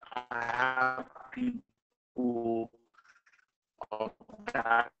 I have people of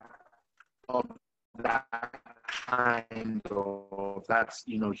that kind of that's,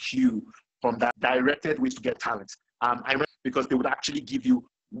 you know, hue, from that directed ways to get talent. I because they would actually give you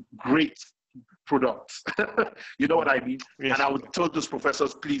great products. You know what I mean? Yes. And I would tell those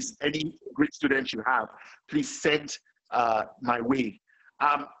professors, please, any great students you have, please send my way.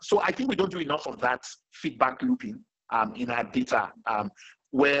 So I think we don't do enough of that feedback looping in our data,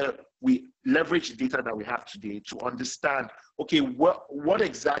 where we leverage the data that we have today to understand, okay, what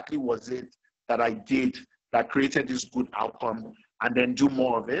exactly was it that I did that created this good outcome, and then do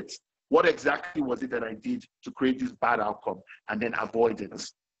more of it? What exactly was it that I did to create this bad outcome, and then avoid it?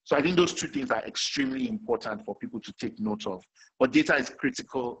 So I think those two things are extremely important for people to take note of. But data is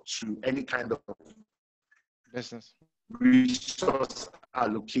critical to any kind of business resource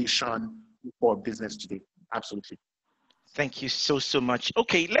allocation for business today. Absolutely. Thank you so much.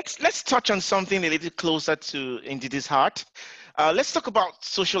 Okay, let's touch on something a little closer to Ndidi's heart. Let's talk about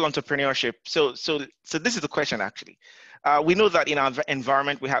social entrepreneurship. So this is the question actually. We know that in our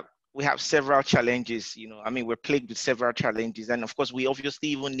environment we have several challenges. You know, I mean, we're plagued with several challenges, and of course, we obviously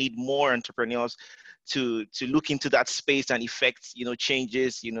even need more entrepreneurs to look into that space and effect, you know,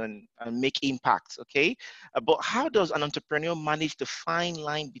 changes, you know, and make impacts. Okay, but how does an entrepreneur manage the fine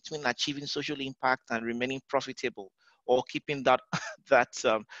line between achieving social impact and remaining profitable, or keeping that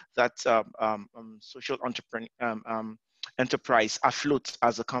social entrepreneur enterprise afloat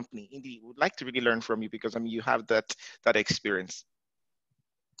as a company? Ndidi, would like to really learn from you because I mean you have that experience.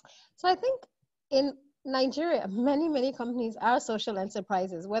 So I think in Nigeria, many companies are social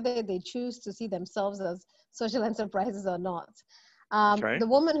enterprises, whether they choose to see themselves as social enterprises or not. Okay. The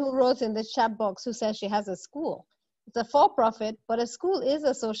woman who wrote in the chat box who says she has a school, it's a for-profit, but a school is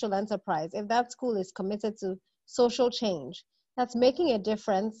a social enterprise if that school is committed to social change. That's making a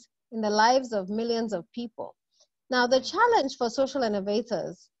difference in the lives of millions of people. Now, the challenge for social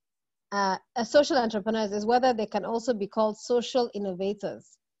innovators, social entrepreneurs, is whether they can also be called social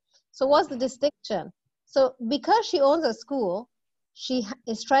innovators. So what's the distinction? So because she owns a school, she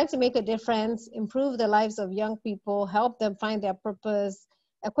is trying to make a difference, improve the lives of young people, help them find their purpose,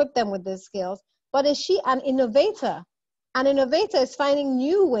 equip them with the skills. But is she an innovator? An innovator is finding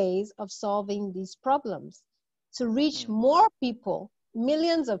new ways of solving these problems to reach more people,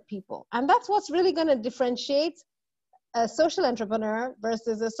 millions of people. And that's what's really going to differentiate a social entrepreneur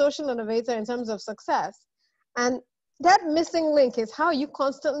versus a social innovator in terms of success. And that missing link is how you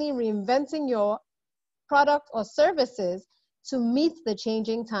constantly reinventing your product or services to meet the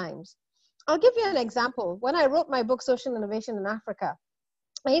changing times. I'll give you an example. When I wrote my book, Social Innovation in Africa,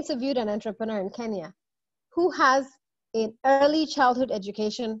 I interviewed an entrepreneur in Kenya who has an early childhood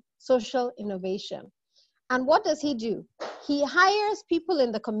education, social innovation. And what does he do? He hires people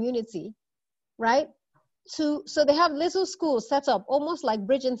in the community, right? So they have little schools set up, almost like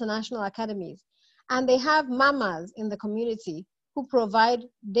Bridge International Academies. And they have mamas in the community who provide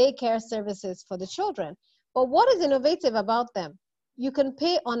daycare services for the children. But what is innovative about them? You can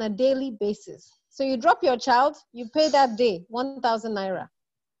pay on a daily basis. So you drop your child, you pay that day, 1,000 naira.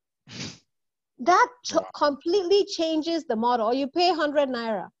 That completely changes the model. Or you pay 100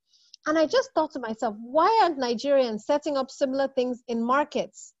 naira. And I just thought to myself, why aren't Nigerians setting up similar things in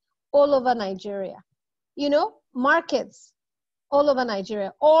markets all over Nigeria? You know, markets all over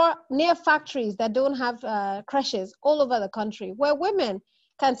Nigeria, or near factories that don't have creches all over the country, where women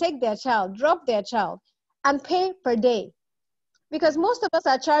can take their child, drop their child, and pay per day. Because most of us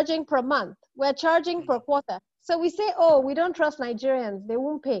are charging per month. We're charging per quarter. So we say, oh, we don't trust Nigerians. They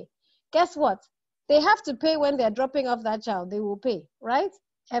won't pay. Guess what? They have to pay when they're dropping off that child. They will pay, right?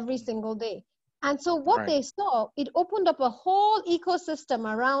 Every single day. And so what they saw, it opened up a whole ecosystem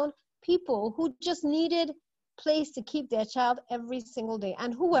around people who just needed place to keep their child every single day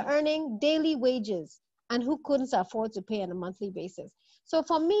and who were earning daily wages and who couldn't afford to pay on a monthly basis. So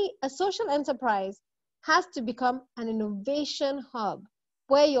for me, a social enterprise has to become an innovation hub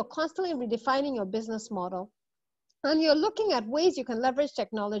where you're constantly redefining your business model and you're looking at ways you can leverage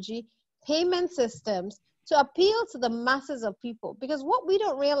technology, payment systems to appeal to the masses of people. Because what we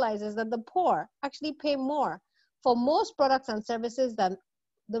don't realize is that the poor actually pay more for most products and services than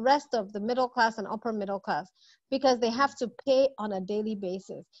the rest of the middle class and upper middle class, because they have to pay on a daily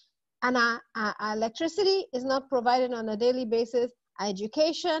basis. And our electricity is not provided on a daily basis. Our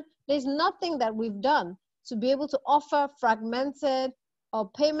education, there's nothing that we've done to be able to offer fragmented or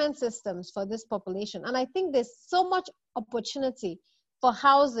payment systems for this population. And I think there's so much opportunity for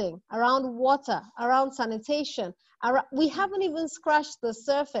housing, around water, around sanitation. We haven't even scratched the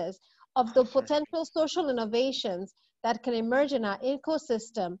surface of the potential social innovations that can emerge in our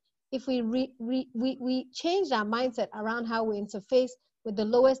ecosystem if we change our mindset around how we interface with the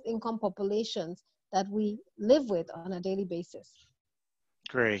lowest income populations that we live with on a daily basis.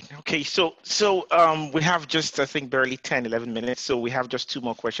 Great. Okay, so we have just, I think, barely 10, 11 minutes. So we have just two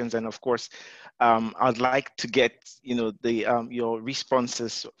more questions. And of course, I'd like to get, you know, the your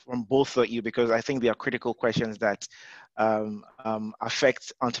responses from both of you, because I think they are critical questions that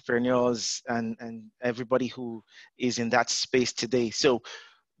affect entrepreneurs and everybody who is in that space today. So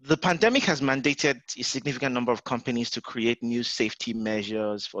the pandemic has mandated a significant number of companies to create new safety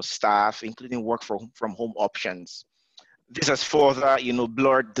measures for staff, including work from home options. This has further, you know,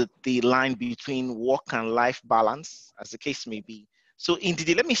 blurred the line between work and life balance, as the case may be. So,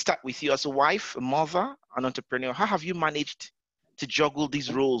 Ndidi, let me start with you as a wife, a mother, an entrepreneur. How have you managed to juggle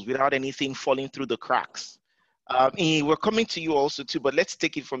these roles without anything falling through the cracks? Iyin, we're coming to you also too, but let's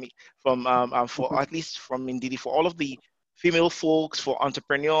take it from for at least from Ndidi, for all of the female folks, for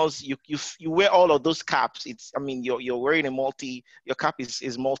entrepreneurs, you wear all of those caps. It's, I mean, you're wearing your cap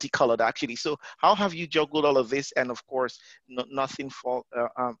is multicolored actually. So how have you juggled all of this? And of course, nothing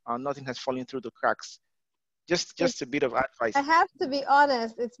has fallen through the cracks. Just a bit of advice. I have to be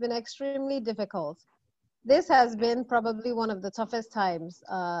honest, it's been extremely difficult. This has been probably one of the toughest times.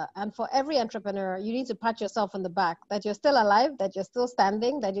 And for every entrepreneur, you need to pat yourself on the back that you're still alive, that you're still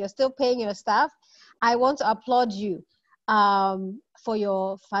standing, that you're still paying your staff. I want to applaud you for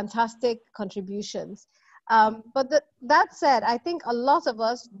your fantastic contributions. That said, I think a lot of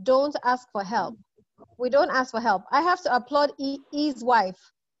us don't ask for help. We don't ask for help. I have to applaud E's wife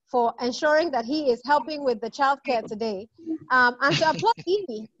for ensuring that he is helping with the childcare today. And to applaud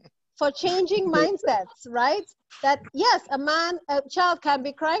E for changing mindsets, right? That yes, a child can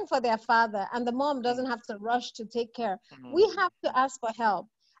be crying for their father and the mom doesn't have to rush to take care. We have to ask for help.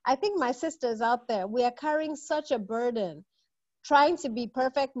 I think my sisters out there, we are carrying such a burden trying to be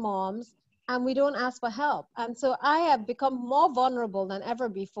perfect moms and we don't ask for help. And so I have become more vulnerable than ever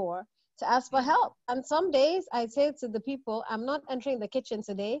before to ask for help. And some days I say to the people, I'm not entering the kitchen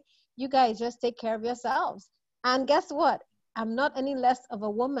today. You guys just take care of yourselves. And guess what? I'm not any less of a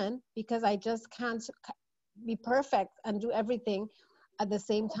woman because I just can't be perfect and do everything at the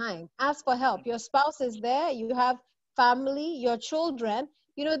same time. Ask for help. Your spouse is there. You have family, your children.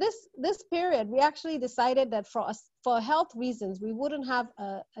 You know, this period, we actually decided that for health reasons, we wouldn't have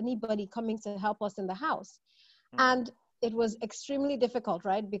anybody coming to help us in the house. And it was extremely difficult,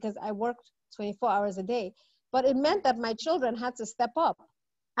 right? Because I worked 24 hours a day. But it meant that my children had to step up.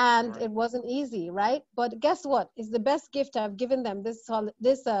 And it wasn't easy, right? But guess what? It's the best gift I've given them this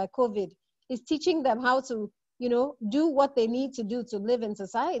COVID, is teaching them how to, you know, do what they need to do to live in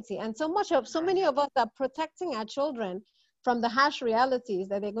society. And so many of us are protecting our children from the harsh realities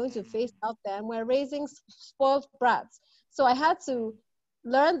that they're going to face out there. And we're raising spoiled brats. So I had to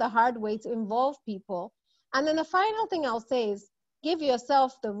learn the hard way to involve people. And then the final thing I'll say is give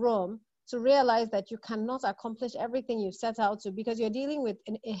yourself the room to realize that you cannot accomplish everything you set out to because you're dealing with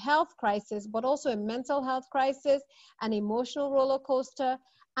a health crisis, but also a mental health crisis, an emotional roller coaster,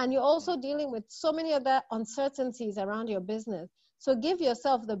 and you're also dealing with so many other uncertainties around your business. So give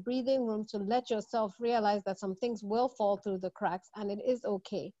yourself the breathing room to let yourself realize that some things will fall through the cracks and it is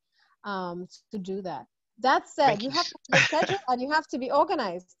okay to do that. That said, you have to have a schedule and you have to be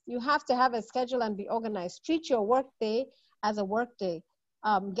organized. You have to have a schedule and be organized. Treat your work day as a work day.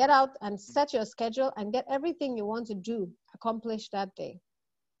 Get out and set your schedule and get everything you want to do accomplished that day.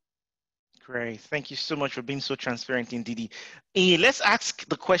 Great. Thank you so much for being so transparent, Ndidi. Let's ask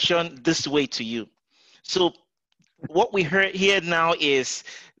the question this way to you. So what we heard here now is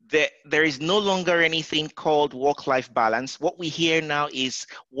that there is no longer anything called work-life balance. What we hear now is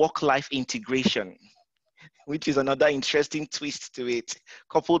work-life integration, which is another interesting twist to it,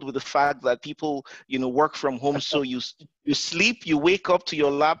 coupled with the fact that people, you know, work from home. So you sleep, you wake up to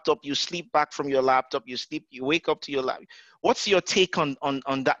your laptop, you sleep back from your laptop, you sleep, you wake up to your laptop. What's your take on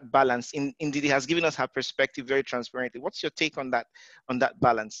that balance? Ndidi has given us her perspective very transparently. What's your take on that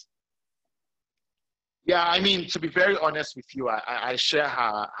balance? Yeah, I mean, to be very honest with you, I share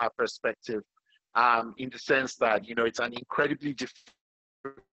her perspective in the sense that, you know, it's an incredibly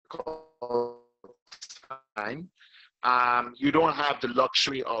difficult time. You don't have the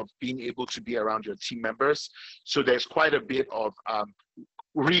luxury of being able to be around your team members. So there's quite a bit of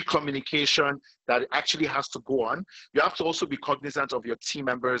recommunication that actually has to go on. You have to also be cognizant of your team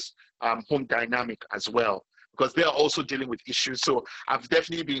members' home dynamic as well, because they're also dealing with issues. So I've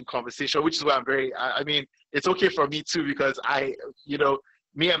definitely been in conversation, which is why I'm very, I mean, it's okay for me too, because you know,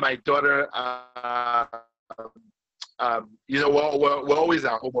 me and my daughter, you know, we're always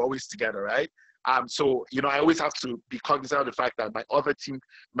at home, we're always together, right? So, you know, I always have to be cognizant of the fact that my other team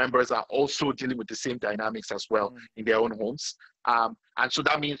members are also dealing with the same dynamics as well in their own homes. And so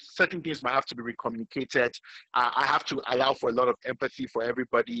that means certain things might have to be recommunicated. I have to allow for a lot of empathy for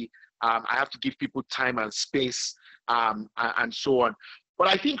everybody. I have to give people time and space, and so on. But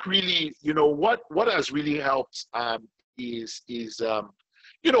I think really, you know, what has really helped is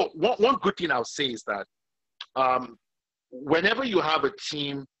you know, one good thing I'll say is that whenever you have a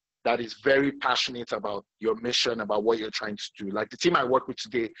team that is very passionate about your mission, about what you're trying to do, like the team I work with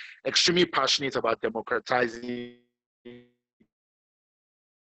today, extremely passionate about democratizing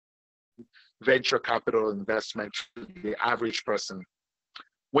venture capital investment to the average person.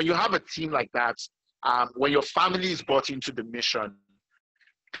 When you have a team like that, when your family is bought into the mission,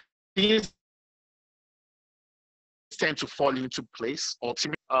 things tend to fall into place,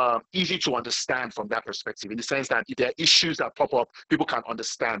 ultimately easy to understand from that perspective, in the sense that if there are issues that pop up, people can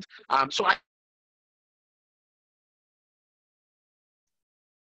understand. So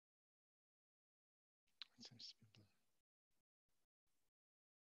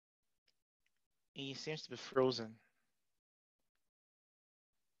He seems to be frozen.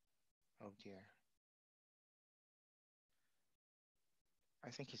 Oh dear. I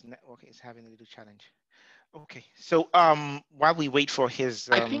think his network is having a little challenge. Okay, so while we wait for his,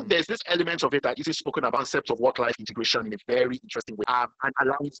 I think there's this element of it that is spoken about, concept of work-life integration in a very interesting way, and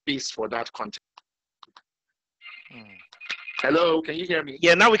allowing space for that content. Hello, can you hear me?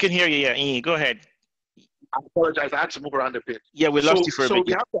 Yeah, now we can hear you. Yeah, go ahead. I apologize. I had to move around a bit. Yeah, we lost you for a bit.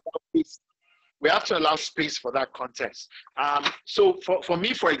 We have to allow space. We have to allow space for that context. So for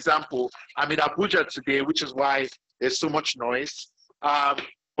me, for example, I'm in Abuja today, which is why there's so much noise.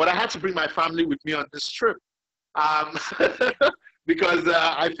 But I had to bring my family with me on this trip because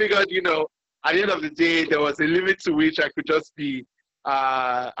I figured, at the end of the day, there was a limit to which I could just be,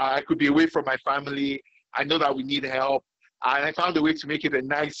 I could be away from my family. I know that we need help. And I found a way to make it a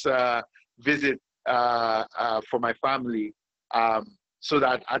nice visit for my family, so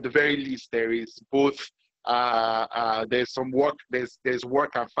that at the very least there is both there's some work, there's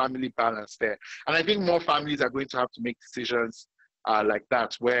work and family balance there. And I think more families are going to have to make decisions like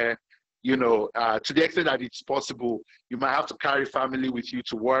that, where to the extent that it's possible, you might have to carry family with you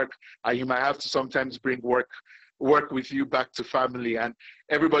to work, and you might have to sometimes bring work with you back to family, and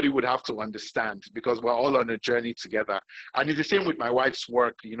everybody would have to understand, because we're all on a journey together. And it's the same with my wife's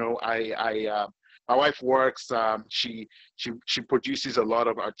work. My wife works, she produces a lot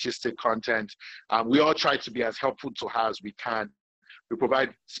of artistic content. We all try to be as helpful to her as we can. We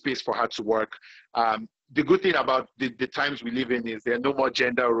provide space for her to work. The good thing about the times we live in is there are no more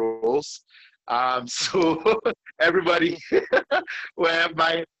gender roles. So everybody, where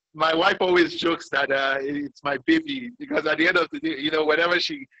my wife always jokes that it's my baby, because at the end of the day, whenever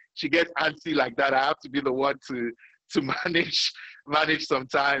she gets antsy like that, I have to be the one to manage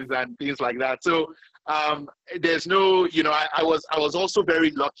sometimes and things like that. So there's no, I was also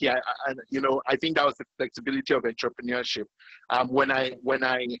very lucky. I think that was the flexibility of entrepreneurship. One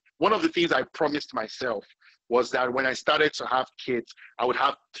of the things I promised myself was that when I started to have kids, I would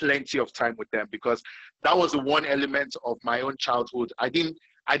have plenty of time with them, because that was the one element of my own childhood. I didn't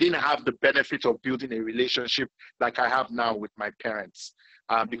have the benefit of building a relationship like I have now with my parents,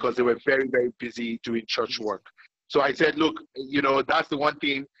 because they were very, very busy doing church work. So I said, look, that's the one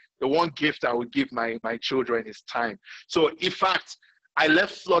thing, the one gift I would give my children is time. So in fact, I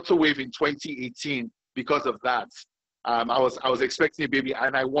left Flutterwave in 2018 because of that. I was expecting a baby,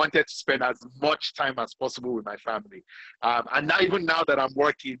 and I wanted to spend as much time as possible with my family. And now, even now that I'm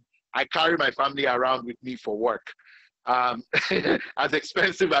working, I carry my family around with me for work. As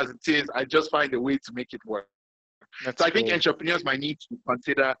expensive as it is, I just find a way to make it work. So I think entrepreneurs might need to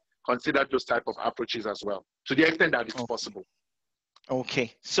consider those type of approaches as well, to the extent that it's possible.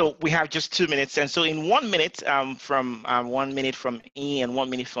 Okay, so we have just 2 minutes, and so in 1 minute, from 1 minute from Iyin and 1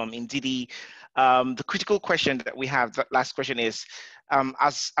 minute from Ndidi, the critical question that we have, that last question is,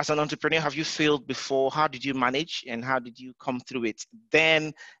 as an entrepreneur, have you failed before? How did you manage, and how did you come through it?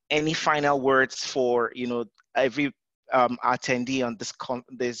 Then, any final words for every attendee on this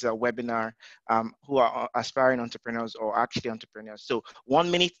webinar who are aspiring entrepreneurs or actually entrepreneurs? So 1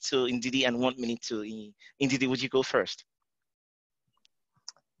 minute to Ndidi and 1 minute to Iyin. Ndidi, would you go first?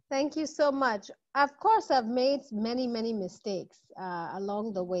 Thank you so much. Of course, I've made many, many mistakes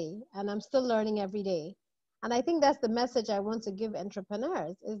along the way, and I'm still learning every day. And I think that's the message I want to give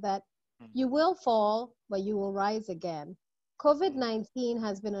entrepreneurs, is that you will fall, but you will rise again. COVID-19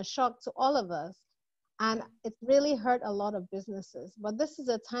 has been a shock to all of us, and it's really hurt a lot of businesses. But this is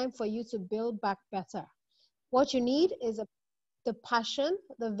a time for you to build back better. What you need is the passion,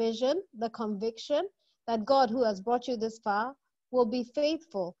 the vision, the conviction that God, who has brought you this far, will be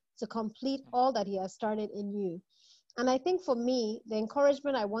faithful to complete all that he has started in you. And I think for me, the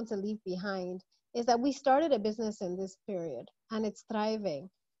encouragement I want to leave behind is that we started a business in this period, and it's thriving.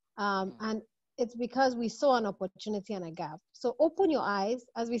 And it's because we saw an opportunity and a gap. So open your eyes,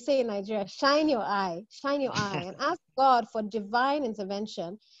 as we say in Nigeria, shine your eye, and ask God for divine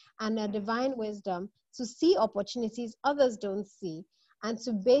intervention and a divine wisdom to see opportunities others don't see, and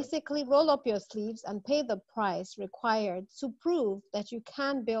to basically roll up your sleeves and pay the price required to prove that you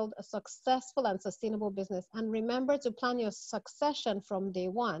can build a successful and sustainable business. And remember to plan your succession from day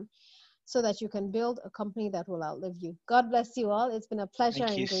one, so that you can build a company that will outlive you. God bless you all. It's been a pleasure.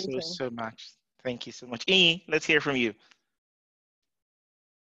 Thank you so much. Thank you so much. Iyin, let's hear from you.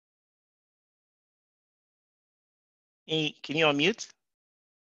 Iyin, can you unmute?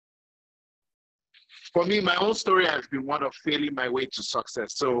 For me, my own story has been one of failing my way to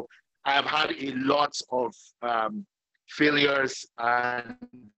success. So I have had a lot of failures, and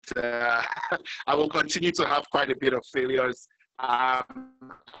I will continue to have quite a bit of failures. And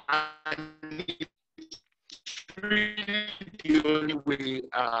it's really the only way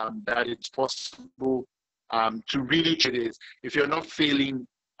that it's possible to really change it is, if you're not failing,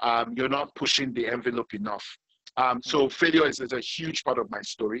 you're not pushing the envelope enough. So failure is a huge part of my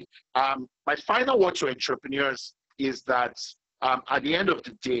story. My final word to entrepreneurs is that at the end of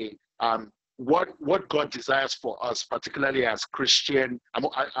the day, what God desires for us, particularly as Christian,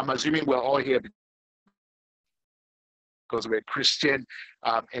 I'm assuming we're all here because we're Christian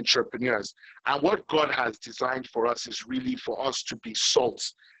entrepreneurs. And what God has designed for us is really for us to be salt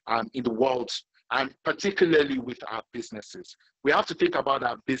in the world, and particularly with our businesses. We have to think about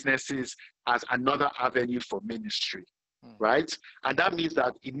our businesses as another avenue for ministry, right? And that means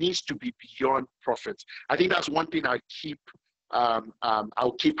that it needs to be beyond profit. I think that's one thing I'll keep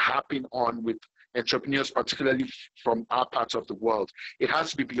harping on with entrepreneurs, particularly from our part of the world. It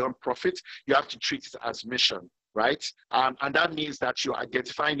has to be beyond profit. You have to treat it as mission, right? And that means that you're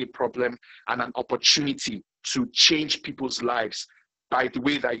identifying a problem and an opportunity to change people's lives by the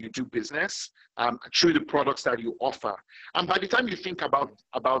way that you do business, through the products that you offer. And by the time you think about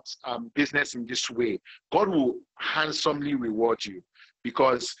business in this way, God will handsomely reward you,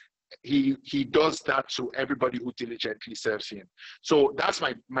 because he does that to everybody who diligently serves him. So that's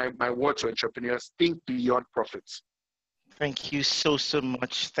my word to entrepreneurs: think beyond profits. Thank you so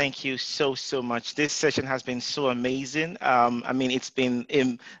much. Thank you so much. This session has been so amazing. I mean, it's been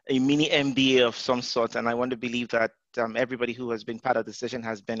a mini MBA of some sort, and I want to believe that everybody who has been part of the session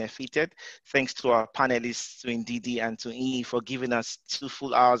has benefited. Thanks to our panelists, to Ndidi and to Iyin, for giving us 2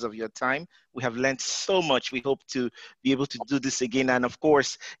 full hours of your time. We have learned so much. We hope to be able to do this again. And of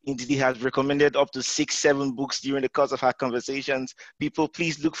course, Ndidi has recommended up to 6, 7 books during the course of our conversations. People,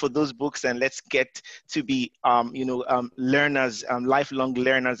 please look for those books, and let's get to be, learners, lifelong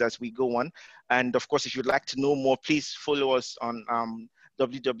learners as we go on. And of course, if you'd like to know more, please follow us on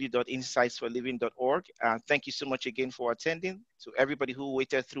www.insightsforliving.org. Thank you so much again for attending. To everybody who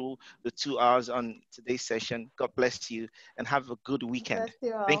waited through the 2 hours on today's session, God bless you and have a good weekend. God bless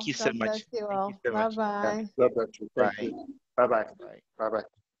you all. Thank you so much. God bless you all. Bye-bye. God bless you. Thank you. Bye-bye. Bye-bye.